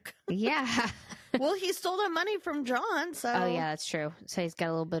broke? Yeah. Well, he stole the money from John, so... Oh, yeah, that's true. So he's got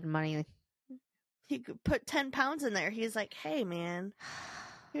a little bit of money. He could put 10 pounds in there. He's like, hey, man,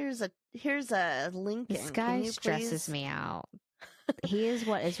 here's a Lincoln. This guy stresses me out. He is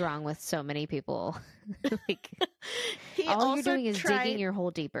what is wrong with so many people. All you're doing is digging your hole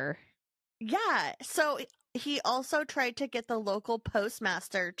deeper. Yeah, so... He also tried to get the local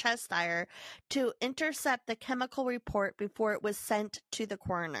postmaster, Cheshire, to intercept the chemical report before it was sent to the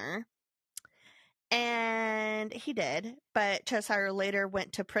coroner. And he did, but Cheshire later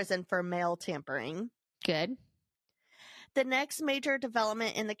went to prison for mail tampering. Good. The next major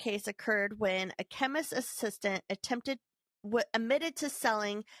development in the case occurred when a chemist's assistant admitted to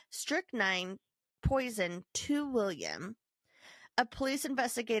selling strychnine poison to William. A police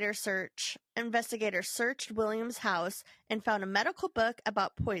investigator searched William's house and found a medical book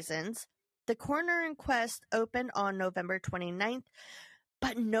about poisons. The coroner inquest opened on November 29th,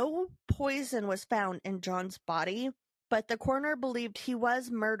 but no poison was found in John's body. But the coroner believed he was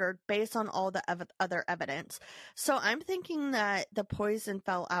murdered based on all the other evidence. So I'm thinking that the poison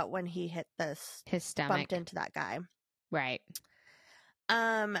fell out when he hit his stomach, bumped into that guy. Right.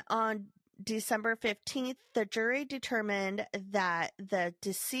 On December 15th, the jury determined that the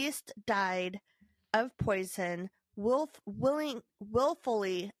deceased died of poison willfully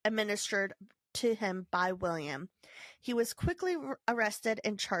administered to him by William. He was quickly arrested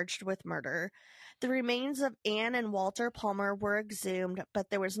and charged with murder. The remains of Anne and Walter Palmer were exhumed, but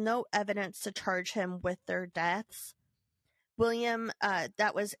there was no evidence to charge him with their deaths. William,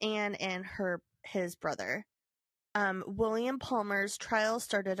 that was Anne and his brother. William Palmer's trial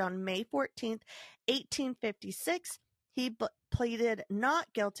started on May 14th, 1856. He pleaded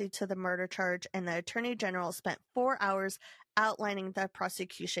not guilty to the murder charge, and the Attorney General spent 4 hours outlining the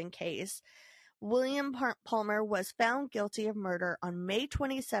prosecution case. William Palmer was found guilty of murder on May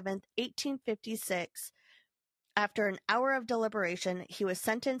 27th, 1856. After an hour of deliberation, he was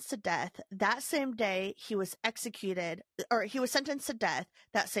sentenced to death. That same day, he was sentenced to death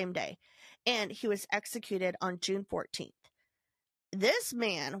that same day, and he was executed on June 14th. This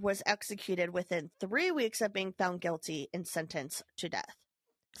man was executed within 3 weeks of being found guilty and sentenced to death.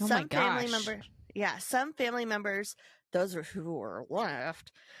 Oh Some my gosh. Some family members, those who were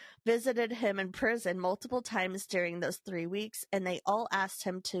left, visited him in prison multiple times during those 3 weeks, and they all asked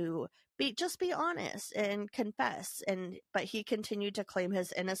him to just be honest and confess, but he continued to claim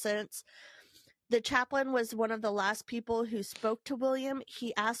his innocence. The chaplain was one of the last people who spoke to William.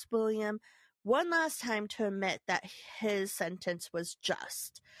 He asked William one last time to admit that his sentence was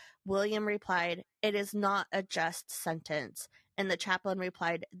just. William replied, "It is not a just sentence." And the chaplain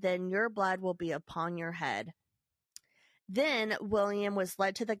replied, "Then your blood will be upon your head." Then William was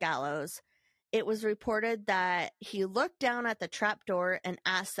led to the gallows. It was reported that he looked down at the trapdoor and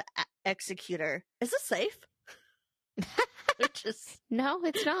asked the executor, "Is this safe?" No,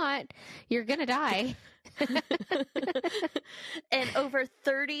 it's not. You're gonna die. And over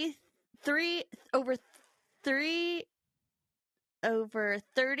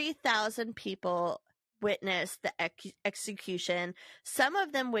 30,000 people witnessed the execution. Some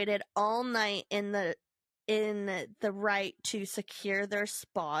of them waited all night in the right to secure their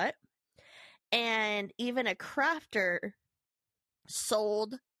spot. And even a crafter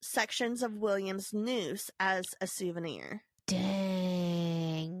sold sections of William's noose as a souvenir.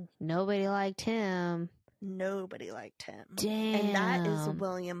 Dang. Nobody liked him. Nobody liked him. Damn. And that is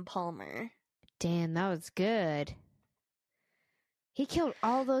William Palmer. Damn, that was good. He killed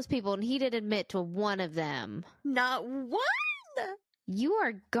all those people, and he didn't admit to one of them. Not one!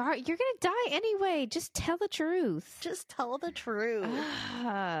 You're gonna die anyway. Just tell the truth. Just tell the truth.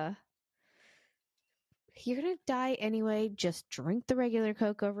 You're gonna die anyway. Just drink the regular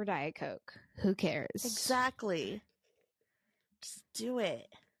Coke over Diet Coke. Who cares? Exactly. Just do it.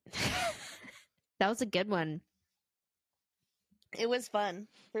 That was a good one. It was fun,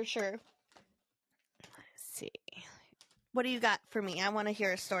 for sure. Let's see. What do you got for me? I want to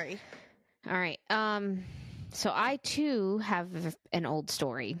hear a story. All right. So I too have an old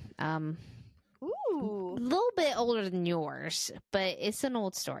story. Ooh. A little bit older than yours, but it's an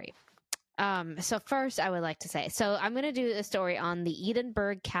old story. So first I would like to say, so I'm going to do a story on the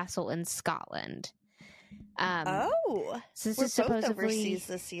Edinburgh Castle in Scotland. So this is both supposedly overseas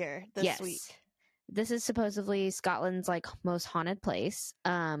this week. This is supposedly Scotland's like most haunted place.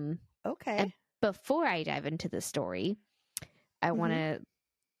 Okay. And before I dive into the story, I want to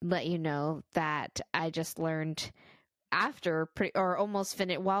let you know that I just learned while almost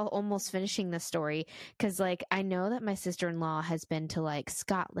finishing the story, because like I know that my sister-in-law has been to like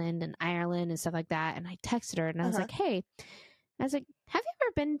Scotland and Ireland and stuff like that, and I texted her and I was like, "Hey," I was like, "Have you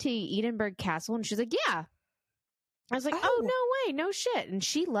ever been to Edinburgh Castle?" And she's like, "Yeah." I was like, "Oh, no way, no shit." And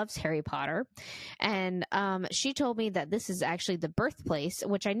she loves Harry Potter, and she told me that this is actually the birthplace,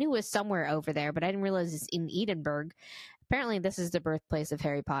 which I knew was somewhere over there, but I didn't realize it's in Edinburgh. Apparently this is the birthplace of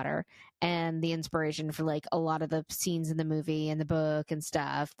Harry Potter and the inspiration for like a lot of the scenes in the movie and the book and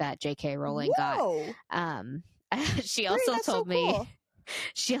stuff that J.K. Rowling got. She also told me, cool.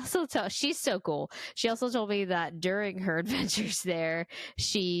 She's so cool. She also told me that during her adventures there,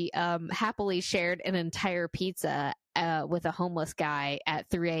 she happily shared an entire pizza with a homeless guy at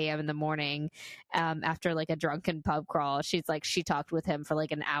 3 a.m. in the morning after like a drunken pub crawl. She's like, she talked with him for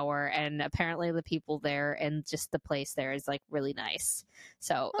like an hour, and apparently the people there and just the place there is like really nice.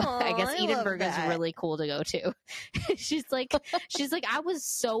 So I guess Edinburgh is really cool to go to. she's like, I was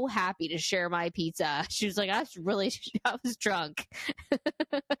so happy to share my pizza. She was like, I was drunk. I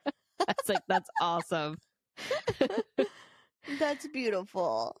was like, that's awesome. That's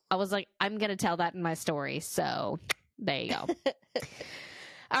beautiful. I was like, I'm going to tell that in my story. So there you go.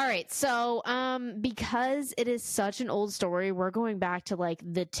 All right. So, because it is such an old story, we're going back to like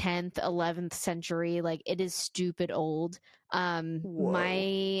the 10th, 11th century. Like it is stupid old.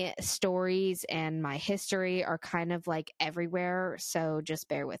 My stories and my history are kind of like everywhere. So just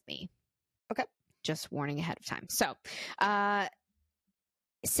bear with me. Okay. Just warning ahead of time. So,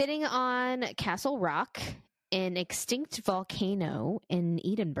 Sitting on Castle Rock, an extinct volcano in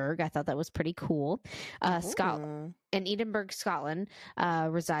Edinburgh. I thought that was pretty cool. Scotland, in Edinburgh, Scotland,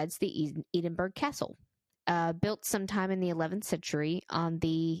 resides the Edinburgh Castle. Built sometime in the 11th century on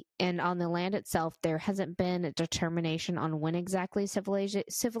the land itself, there hasn't been a determination on when exactly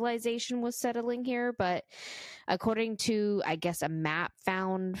civilization was settling here, but according to, I guess, a map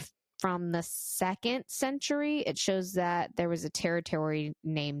found from the 2nd century, it shows that there was a territory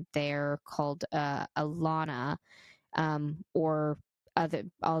named there called Alana, or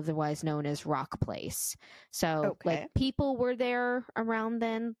otherwise known as Rock Place. So, like, people were there around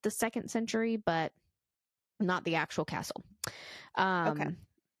then, the 2nd century, but not the actual castle. The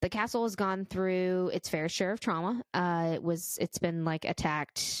castle has gone through its fair share of trauma. It's been like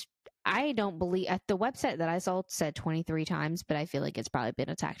attacked. I don't believe at the website that I saw said 23 times, but I feel like it's probably been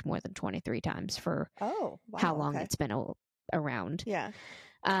attacked more than 23 times for how long it's been around. Yeah.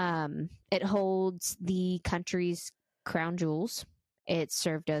 It holds the country's crown jewels. It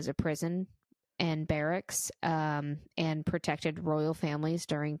served as a prison and barracks, and protected royal families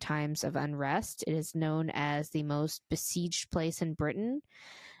during times of unrest. It is known as the most besieged place in Britain.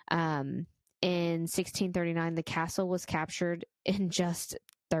 In 1639, the castle was captured in just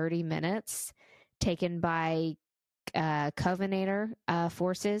 30 minutes, taken by Covenanter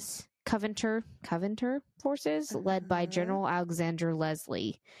forces, led by General Alexander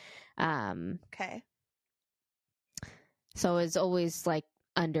Leslie. So it's always like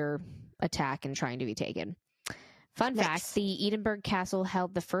under attack and trying to be taken. Fun fact, the Edinburgh Castle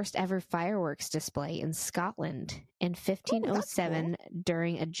held the first ever fireworks display in Scotland in 1507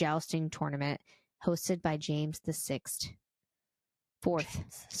 during a jousting tournament hosted by James the Sixth. Fourth.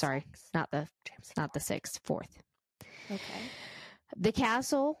 Sorry, not the sixth, fourth. Okay. The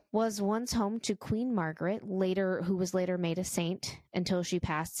castle was once home to Queen Margaret, who was later made a saint until she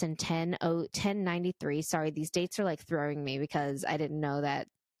passed in 1093. Sorry, these dates are like throwing me because I didn't know that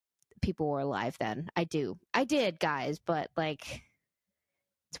people were alive then. I did, guys, but like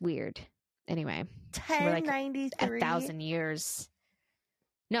it's weird. Anyway, 1093. We're like 1,000 years.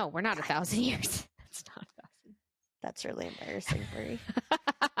 No, we're not 1,000 years. That's not 1,000. That's really embarrassing, Brie.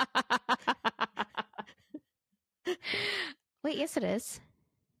 Wait, yes it is.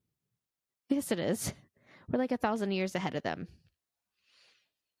 Yes it is. We're like 1,000 years ahead of them.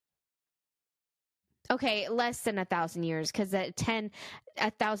 Okay, less than 1,000 years, because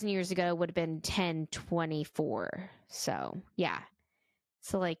 1,000 years ago would have been 1024. So yeah,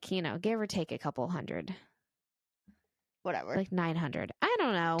 so like, give or take a couple hundred, whatever, like 900. I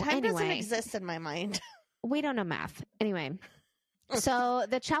don't know. Time doesn't exist in my mind. We don't know math. Anyway, so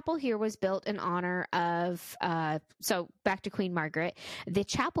the chapel here was built in honor of. So back to Queen Margaret. The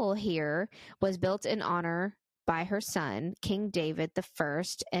chapel here was built in honor by her son, King David the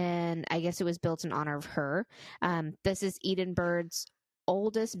First, and I guess it was built in honor of her. This is Edinburgh's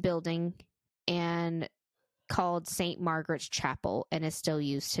oldest building and called St. Margaret's Chapel and is still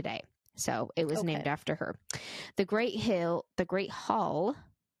used today. So it was named after her. The Great Hall,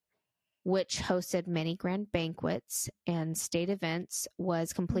 which hosted many grand banquets and state events,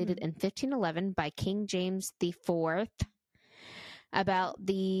 was completed in 1511 by King James IV.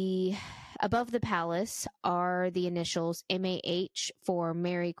 Above the palace are the initials MAH for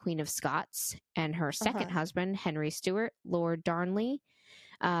Mary, Queen of Scots, and her second husband, Henry Stuart, Lord Darnley.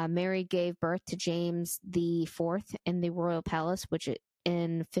 Mary gave birth to James IV in the royal palace, which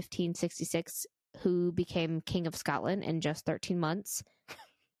in 1566, who became King of Scotland in just 13 months.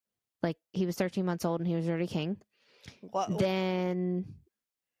 Like, he was 13 months old and he was already king. Whoa. Then,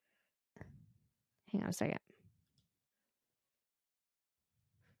 hang on a second.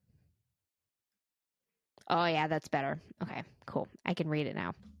 Oh, yeah, that's better. Okay, cool. I can read it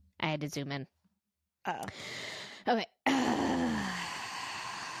now. I had to zoom in. Okay.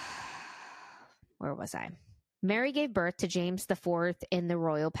 Where was I? Mary gave birth to James IV in the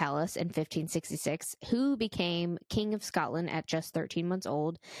royal palace in 1566, who became King of Scotland at just 13 months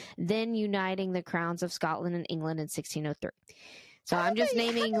old, then uniting the crowns of Scotland and England in 1603. So I'm just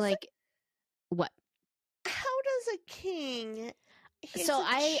naming, like, what? How does a king... So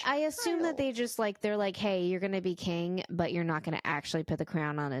I assume that they just, like, they're like, hey, you're going to be king, but you're not going to actually put the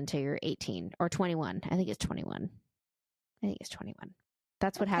crown on until you're 18 or 21. I think it's 21.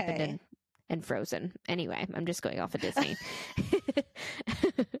 That's what happened in Frozen. Anyway, I'm just going off of Disney.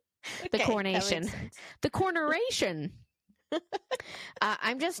 The coronation. The coronation.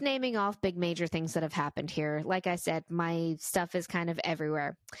 I'm just naming off big major things that have happened here. Like I said, my stuff is kind of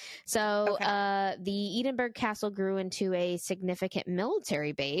everywhere. So the Edinburgh Castle grew into a significant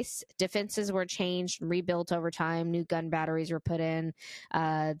military base. Defenses were changed and rebuilt over time. New gun batteries were put in.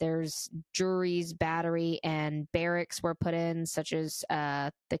 There's juries, battery, and barracks were put in, such as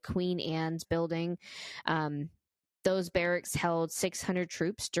the Queen Anne's building. Those barracks held 600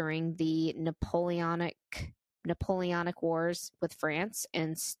 troops during the Napoleonic Wars with France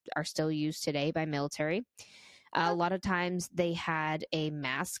and are still used today by military. A lot of times they had a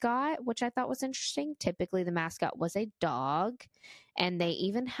mascot, which I thought was interesting. Typically the mascot was a dog, and they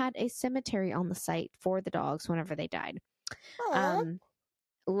even had a cemetery on the site for the dogs whenever they died.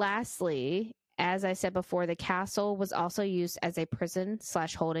 Lastly, as I said before, the castle was also used as a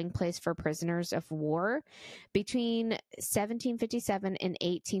prison/holding place for prisoners of war. Between 1757 and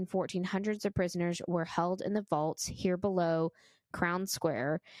 1814, hundreds of prisoners were held in the vaults here below Crown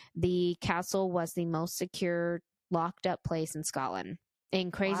Square. The castle was the most secure, locked up place in Scotland.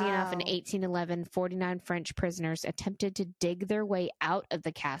 And crazy enough, in 1811, 49 French prisoners attempted to dig their way out of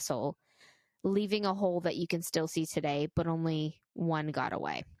the castle, leaving a hole that you can still see today, but only one got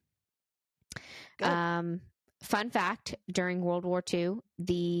away. Fun fact, during World War II,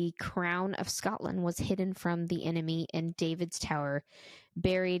 the crown of Scotland was hidden from the enemy in David's Tower,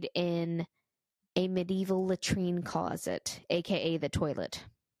 buried in a medieval latrine closet, aka the toilet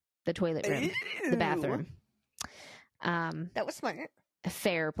room, the bathroom. That was smart. A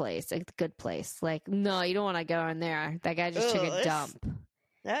fair place, a good place. Like, no, you don't want to go in there. That guy just took a dump.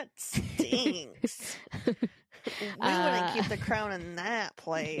 That stinks. We wouldn't keep the crown in that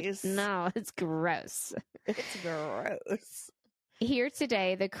place. No, it's gross. It's gross. Here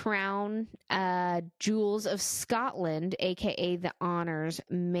today, the crown jewels of Scotland, aka the honors,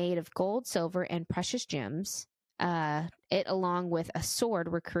 made of gold, silver, and precious gems. It, along with a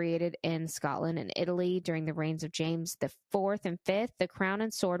sword, were created in Scotland and Italy during the reigns of James IV and V. The crown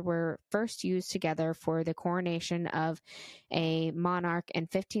and sword were first used together for the coronation of a monarch in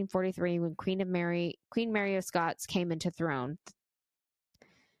 1543 when Queen Mary of Scots came into throne.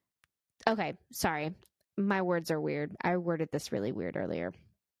 Okay, sorry. My words are weird. I worded this really weird earlier.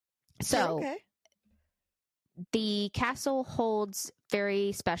 So, the castle holds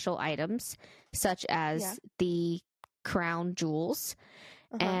very special items, such as the crown jewels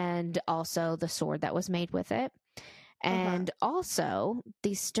and also the sword that was made with it. And also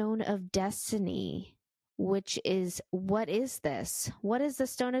the Stone of Destiny, which is, what is this? What is the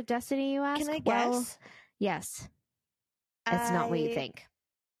Stone of Destiny, you ask? Can I guess? Yes. It's not what you think.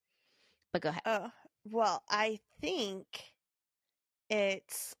 But go ahead. Well, I think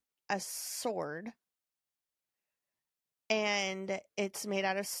it's a sword. And it's made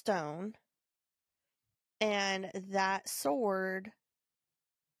out of stone. And that sword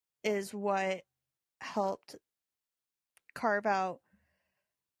is what helped carve out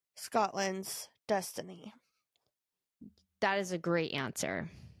Scotland's destiny. That is a great answer.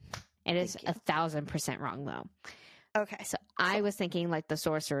 It is 1,000% wrong, though. Okay. So I was thinking like the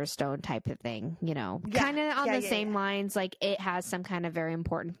Sorcerer's Stone type of thing, you know, kind of on the same lines. Like it has some kind of very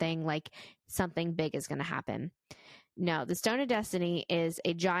important thing, like something big is going to happen. No, the Stone of Destiny is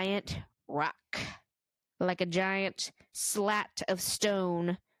a giant rock, like a giant slat of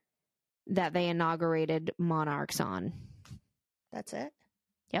stone that they inaugurated monarchs on. That's it?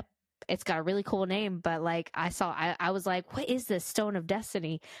 Yep. It's got a really cool name, but like I was like, what is this Stone of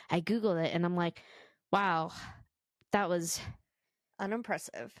Destiny? I Googled it and I'm like, wow, that was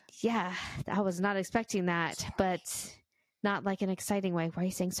unimpressive. Yeah, I was not expecting that, but not like an exciting way. Why are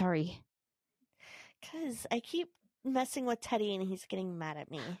you saying sorry? Because I keep messing with Teddy and he's getting mad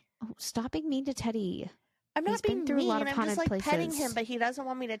at me. Oh, stop being mean to Teddy. I'm not being mean. I'm just like petting him, but he doesn't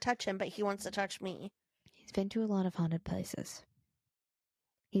want me to touch him, but he wants to touch me. He's been to a lot of haunted places.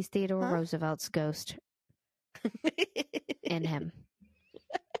 He's Theodore Roosevelt's ghost in him.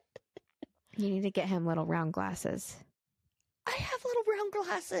 You need to get him little round glasses. I have little round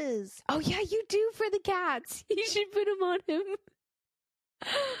glasses. Oh, yeah, you do for the cats. You should put them on him.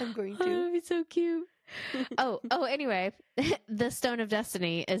 I'm going to. Oh, he's so cute. Anyway, the Stone of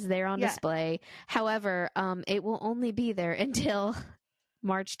Destiny is there on display. However, it will only be there until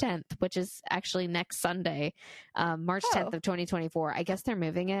March 10th, which is actually next Sunday, March 10th of 2024. I guess they're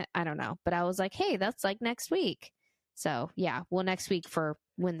moving it. I don't know. But I was like, hey, that's like next week. So, yeah, well, next week for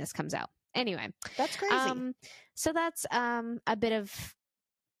when this comes out. Anyway. That's crazy. So that's a bit of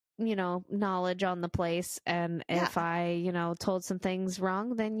knowledge on the place. And if I, told some things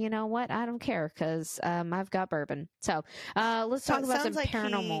wrong, then you know what? I don't care because I've got bourbon. So let's talk about some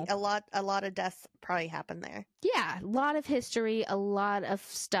paranormal. A lot of deaths probably happened there. Yeah, a lot of history, a lot of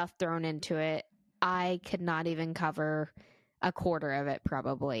stuff thrown into it. I could not even cover a quarter of it,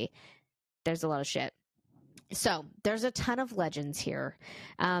 probably. There's a lot of shit. So there's a ton of legends here.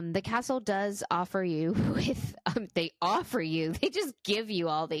 The castle does offer you they just give you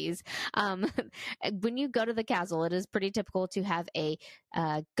all these. When you go to the castle, it is pretty typical to have a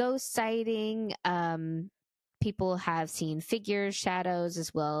ghost sighting. People have seen figures, shadows,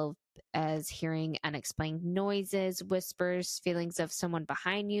 as well as hearing unexplained noises, whispers, feelings of someone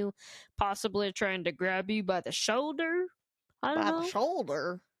behind you, possibly trying to grab you by the shoulder. I don't know. The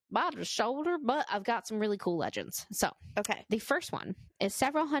shoulder? By the shoulder, but I've got some really cool legends. So, okay. The first one is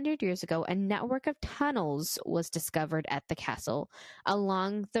several hundred years ago, a network of tunnels was discovered at the castle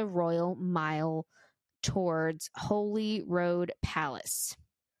along the Royal Mile towards Holy Road Palace.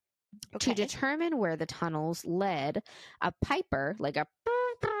 Okay. To determine where the tunnels led, a piper, like a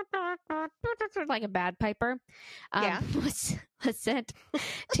bad piper, was sent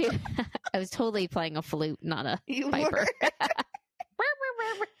to. I was totally playing a flute, not a piper.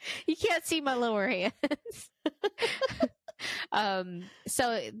 You can't see my lower hands.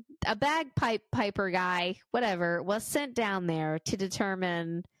 So a bagpiper guy, whatever, was sent down there to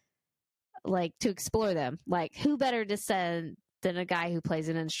determine, to explore them. Who better to send than a guy who plays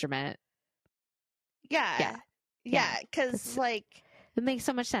an instrument? Yeah. Because, it makes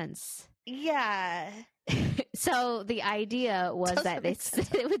so much sense. Yeah. So the idea was that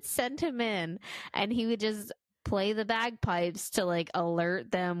they would send him in, and he would just play the bagpipes to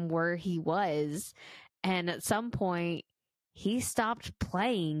alert them where he was. And at some point he stopped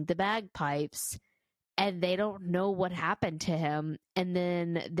playing the bagpipes and they don't know what happened to him, and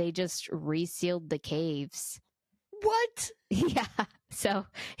then they just resealed the caves. What? Yeah, so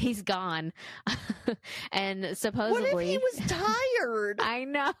he's gone. And supposedly, what if he was tired? I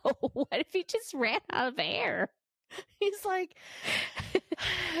know. What if he just ran out of air? He's like,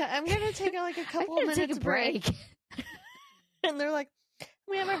 I'm gonna take a couple of minutes break. And they're like,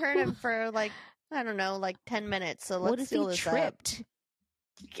 we haven't heard him for I don't know, 10 minutes. So let's seal this tripped? Up.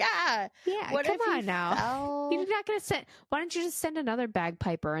 Yeah. What come on now? Fell? You're not gonna send. Why don't you just send another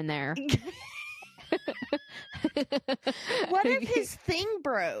bagpiper in there? What if his thing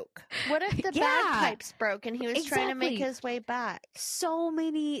broke? What if the bagpipes broke and he was trying to make his way back? So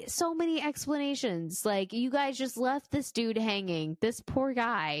many explanations. You guys just left this dude hanging. This poor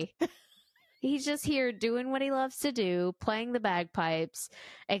guy. He's just here doing what he loves to do, playing the bagpipes,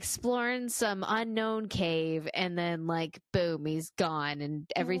 exploring some unknown cave, and then boom, he's gone,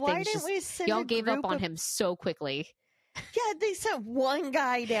 and everything's just y'all gave up on him so quickly. Yeah, they sent one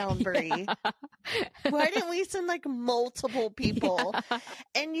guy down, Brie. Why didn't we send multiple people? Yeah.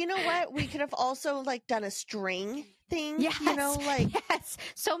 And you know what? We could have also done a string thing. Yes. Yes.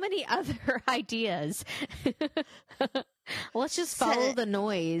 So many other ideas. Let's just follow the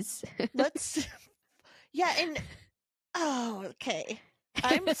noise. Yeah, and okay.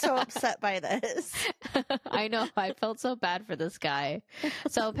 I'm so upset by this. I know. I felt so bad for this guy.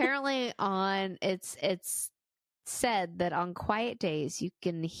 So apparently it's said that on quiet days you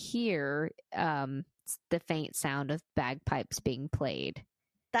can hear the faint sound of bagpipes being played.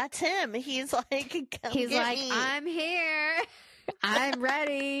 That's him. He's like, I'm here. I'm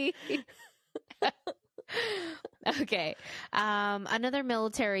ready. Okay. Another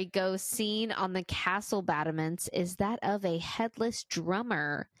military ghost seen on the castle battlements is that of a headless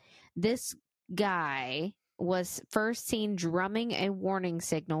drummer. This guy was first seen drumming a warning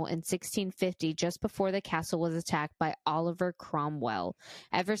signal in 1650, just before the castle was attacked by Oliver Cromwell.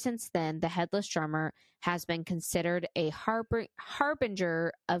 Ever since then, the headless drummer has been considered a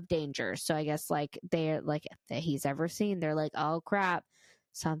harbinger of danger. So I guess they're that he's ever seen, they're like, oh crap,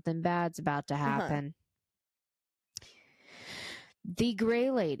 something bad's about to happen. The Gray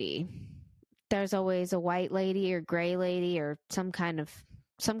Lady. There's always a white lady or gray lady or some kind of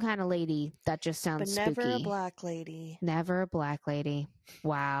lady that just sounds spooky. But never a black lady. Never a black lady.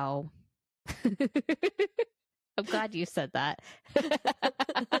 Wow. I'm glad you said that.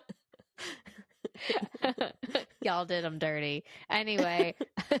 Y'all did them dirty. Anyway,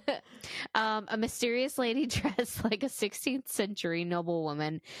 a mysterious lady dressed like a 16th century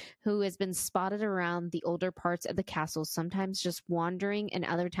noblewoman who has been spotted around the older parts of the castle, sometimes just wandering and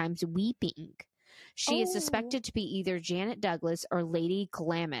other times weeping. She is suspected to be either Janet Douglas or Lady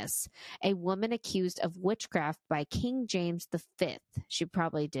Glamis, a woman accused of witchcraft by King James V. She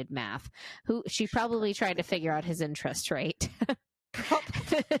probably did math. She probably tried to figure out his interest rate.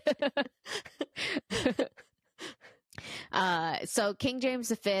 Probably. So King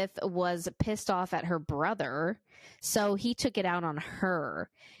James V was pissed off at her brother, so he took it out on her.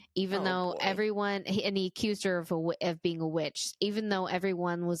 Even though everyone, and he accused her of being a witch, even though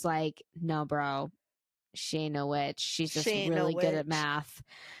everyone was like, no, bro, she ain't no witch. She's just really good at math.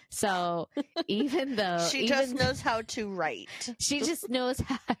 So even though she just knows how to write. She just knows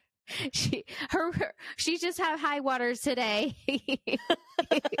how. She just have high waters today.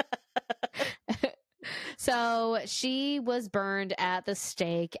 So she was burned at the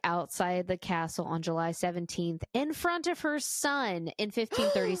stake outside the castle on July 17th in front of her son in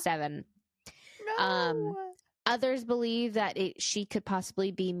 1537. No. Others believe that she could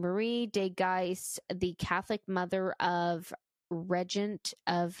possibly be Marie de Guise, the Catholic mother of Regent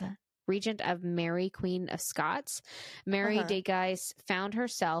of Mary, Queen of Scots. Mary de Guise found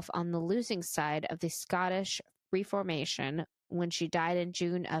herself on the losing side of the Scottish Reformation. When she died in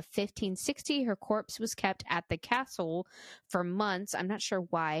June of 1560, her corpse was kept at the castle for months, I'm not sure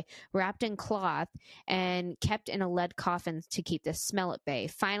why, wrapped in cloth and kept in a lead coffin to keep the smell at bay.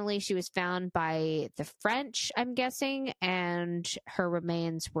 Finally, she was found by the French, I'm guessing, and her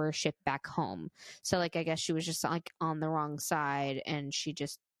remains were shipped back home. So, like, I guess she was just, like, on the wrong side, and she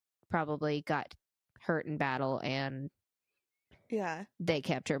just probably got hurt in battle, and they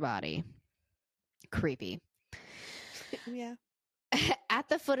kept her body. Creepy. Yeah. At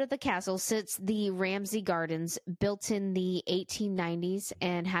the foot of the castle sits the Ramsay Gardens, built in the 1890s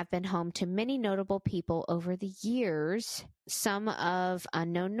and have been home to many notable people over the years, some of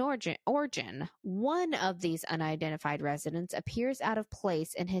unknown origin. One of these unidentified residents appears out of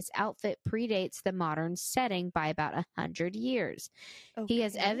place, and his outfit predates the modern setting by about 100 years. Okay. He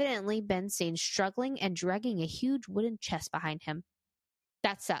has evidently been seen struggling and dragging a huge wooden chest behind him.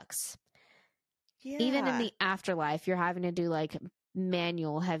 That sucks. Yeah. Even in the afterlife, you're having to do like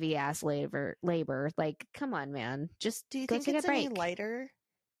manual heavy ass labor. Like, come on, man. Just do you go think take it's a break. any lighter?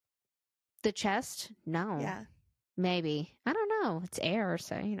 The chest? No. Yeah. Maybe. I don't know. It's air,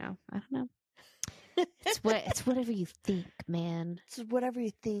 so I don't know. It's whatever you think, man. It's whatever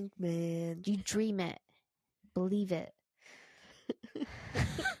you think, man. You dream it. Believe it.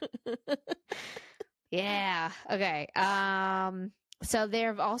 Yeah. Okay. So there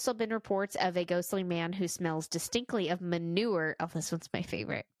have also been reports of a ghostly man who smells distinctly of manure. Oh, this one's my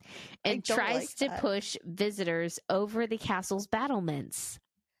favorite. And tries to push visitors over the castle's battlements.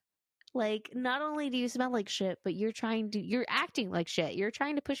 Like, not only do you smell like shit, but you're acting like shit. You're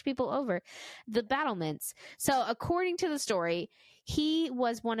trying to push people over the battlements. So according to the story, he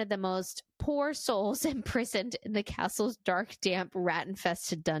was one of the most poor souls imprisoned in the castle's dark, damp,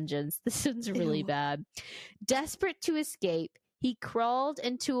 rat-infested dungeons. This one's really bad. Desperate to escape, he crawled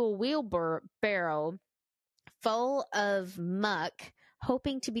into a wheelbarrow full of muck,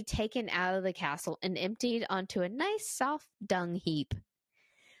 hoping to be taken out of the castle and emptied onto a nice soft dung heap.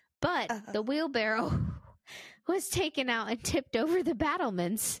 But the wheelbarrow was taken out and tipped over the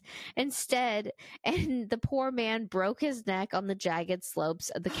battlements instead, and the poor man broke his neck on the jagged slopes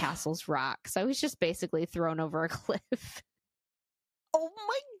of the castle's rock. So he was just basically thrown over a cliff. Oh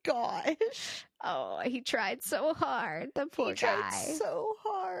my gosh. Oh, he tried so hard. The poor guy. He tried so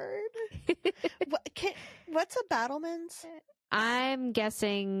hard. What's a battlements? I'm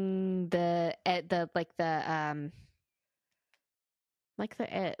guessing the edge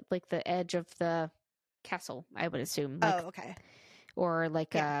of the castle, I would assume. Like, okay. Or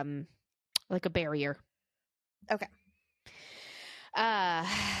like a barrier. Okay.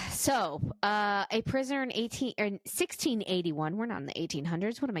 So a prisoner in 1681. We're not in the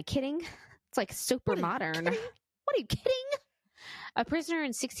 1800s. What am I kidding? It's like super modern. What are you kidding? A prisoner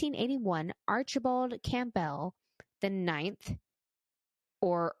in 1681, Archibald Campbell the Ninth,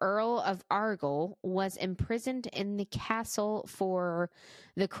 or Earl of Argyll, was imprisoned in the castle for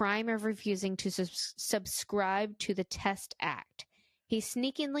the crime of refusing to subscribe to the Test Act. He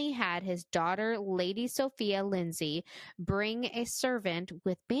sneakily had his daughter, Lady Sophia Lindsay, bring a servant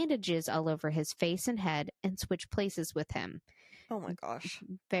with bandages all over his face and head and switch places with him. Oh my gosh.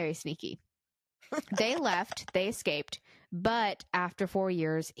 Very sneaky. They left, they escaped, but after 4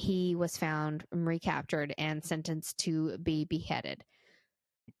 years, he was found, recaptured, and sentenced to be beheaded.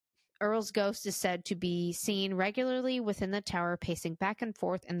 Earl's ghost is said to be seen regularly within the tower, pacing back and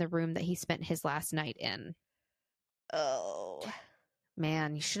forth in the room that he spent his last night in. Oh.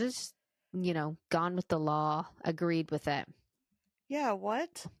 Man, you should have just, gone with the law, agreed with it. Yeah,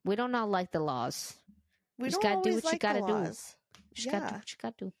 what? We don't all like the laws. We just don't gotta do always what you like gotta the do. laws. Just gotta do what you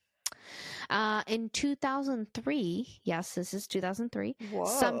gotta do. In 2003, yes, this is 2003, Whoa.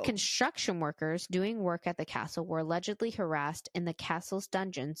 some construction workers doing work at the castle were allegedly harassed in the castle's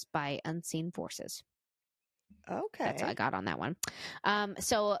dungeons by unseen forces. Okay. That's all I got on that one.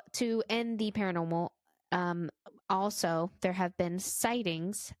 So to end the paranormal, also there have been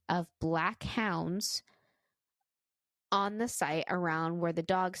sightings of black hounds on the site around where the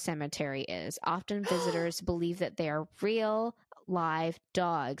dog cemetery is. Often visitors believe that they are real live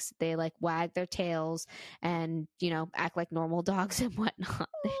dogs. They like wag their tails and, you know, act like normal dogs and whatnot.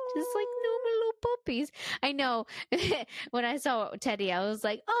 They're just like normal little puppies. I know. When I saw Teddy, I was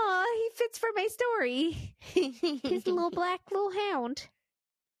like, oh, he fits for my story. He's a little black little hound.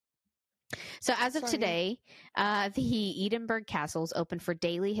 So as of today, the Edinburgh Castle is open for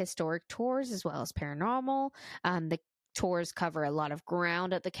daily historic tours as well as paranormal. The tours cover a lot of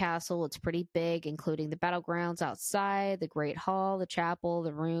ground at the castle. It's pretty big, including the battlegrounds outside, the Great Hall, the chapel,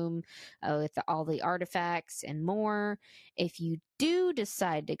 the room with all the artifacts and more. If you do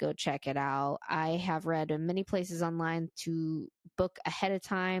decide to go check it out, I have read in many places online to book ahead of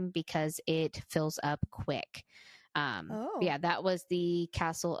time because it fills up quick. Yeah, that was the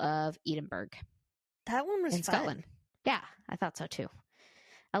Castle of Edinburgh. That one was in fun. Scotland. Yeah, I thought so too.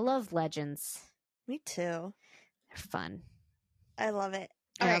 I love legends. Me too. They're fun. I love it.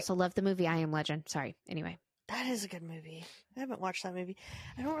 I also love the movie I Am Legend. Sorry. Anyway. That is a good movie. I haven't watched that movie.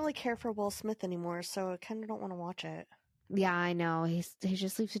 I don't really care for Will Smith anymore, so I kind of don't want to watch it. Yeah, I know. He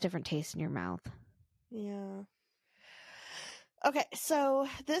just leaves a different taste in your mouth. Yeah. Okay, so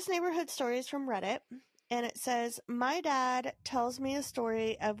this neighborhood story is from Reddit, and it says, my dad tells me a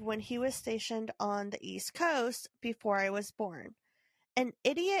story of when he was stationed on the East Coast before I was born. An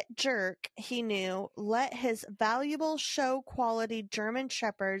idiot jerk he knew let his valuable show-quality German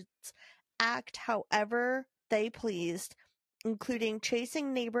Shepherds act however they pleased, including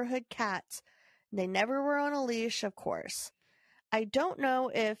chasing neighborhood cats. They never were on a leash, of course. I don't know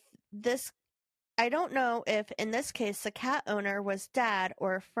if in this case the cat owner was dad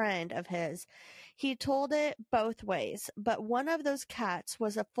or a friend of his. He told it both ways, but one of those cats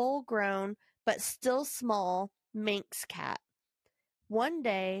was a full-grown but still small Manx cat. One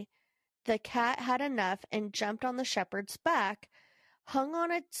day, the cat had enough and jumped on the shepherd's back, hung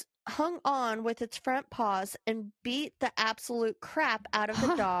on with its front paws, and beat the absolute crap out of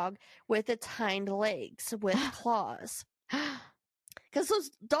the dog with its hind legs with claws. Because those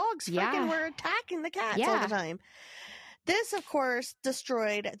dogs freaking were attacking the cats all the time. This, of course,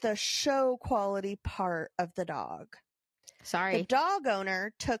 destroyed the show quality part of the dog. Sorry. The dog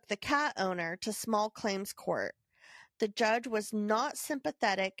owner took the cat owner to small claims court. The judge was not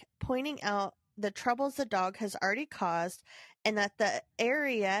sympathetic, pointing out the troubles the dog has already caused and that the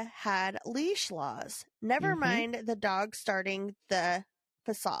area had leash laws. Never mind the dog starting the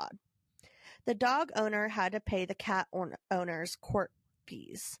facade. The dog owner had to pay the cat owner's court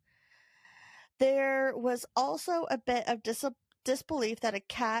fees. There was also a bit of disbelief that a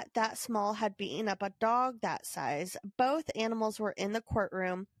cat that small had beaten up a dog that size. Both animals were in the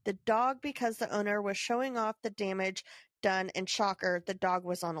courtroom. The dog because the owner was showing off the damage done, and shocker, the dog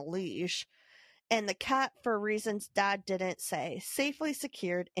was on a leash. And the cat for reasons Dad didn't say, safely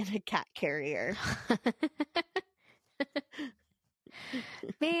secured in a cat carrier.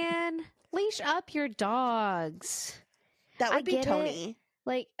 Man, leash up your dogs. That would be Tony. It.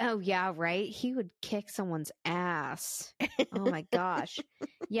 Like, oh yeah, right? He would kick someone's ass. Oh my gosh.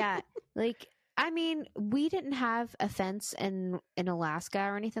 Yeah, like, I mean, we didn't have a fence in Alaska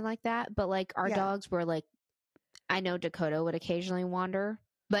or anything like that, but like our dogs were like, I know Dakota would occasionally wander,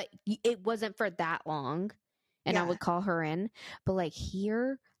 but it wasn't for that long, and I would call her in. But like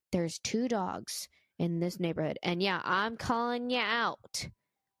here, there's 2 dogs in this neighborhood, and yeah, I'm calling you out.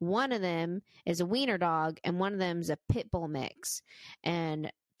 One of them is a wiener dog, and one of them is a pit bull mix.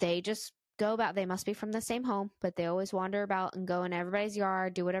 And they just go about, they must be from the same home, but they always wander about and go in everybody's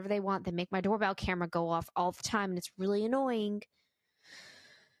yard, do whatever they want. They make my doorbell camera go off all the time, and it's really annoying.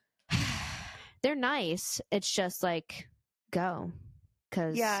 They're nice. It's just like, go.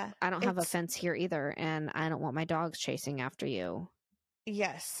 Because I don't have a fence here either, and I don't want my dogs chasing after you.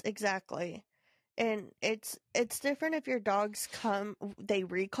 Yes, exactly. And it's different if your dogs they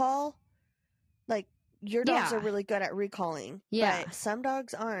recall. Like, your dogs are really good at recalling. Yeah. But some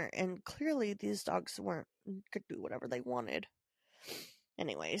dogs aren't. And clearly these dogs could do whatever they wanted.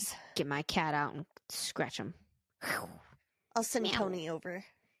 Anyways. Get my cat out and scratch him. I'll send Tony over.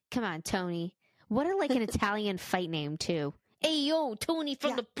 Come on, Tony. What a, like, an Italian fight name, too. Hey, yo, Tony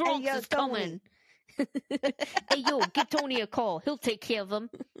from the Bronx is coming. Hey, yo, give Tony a call. He'll take care of him.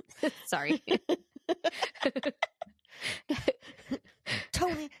 Sorry.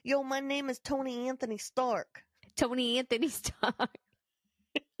 Tony, my name is Tony Anthony Stark. Tony Anthony Stark.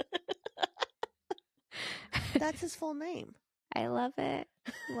 That's his full name. I love it.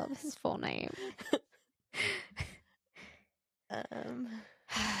 Love his full name.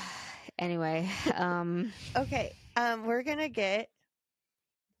 Anyway, okay. We're gonna get.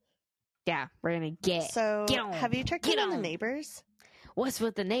 Yeah, we're gonna get. So, get on, have you checked in on the neighbors? What's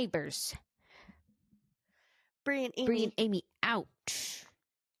with the neighbors? Bree and Amy out.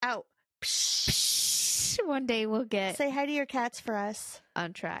 Out. Psh. One day we'll get. Say hi to your cats for us.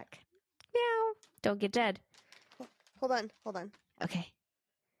 On track. Meow. Don't get dead. Hold on. Okay.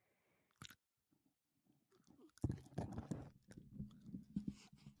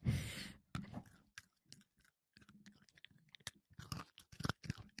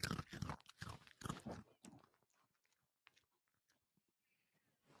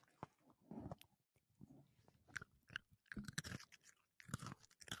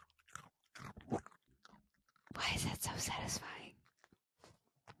 Why is that so satisfying?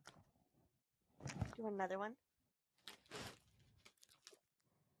 Do you want another one?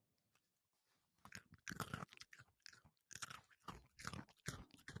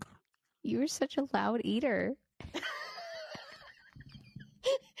 You're such a loud eater.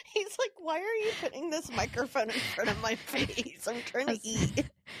 He's like, why are you putting this microphone in front of my face? I'm trying to eat.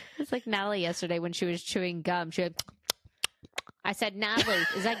 It's like Natalie yesterday when she was chewing gum. She went, I said, Natalie,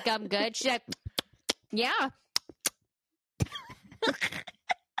 is that gum good? She said, yeah.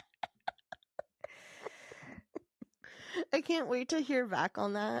 I can't wait to hear back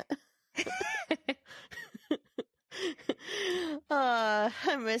on that.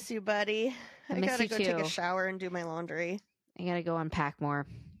 I miss you, buddy. I gotta go take a shower and do my laundry. I gotta go unpack more.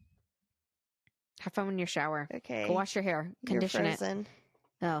 Have fun in your shower. Okay. Go wash your hair. Condition it. You're frozen.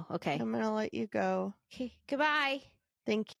 Oh, okay. I'm gonna let you go. Okay. Goodbye. Thank you.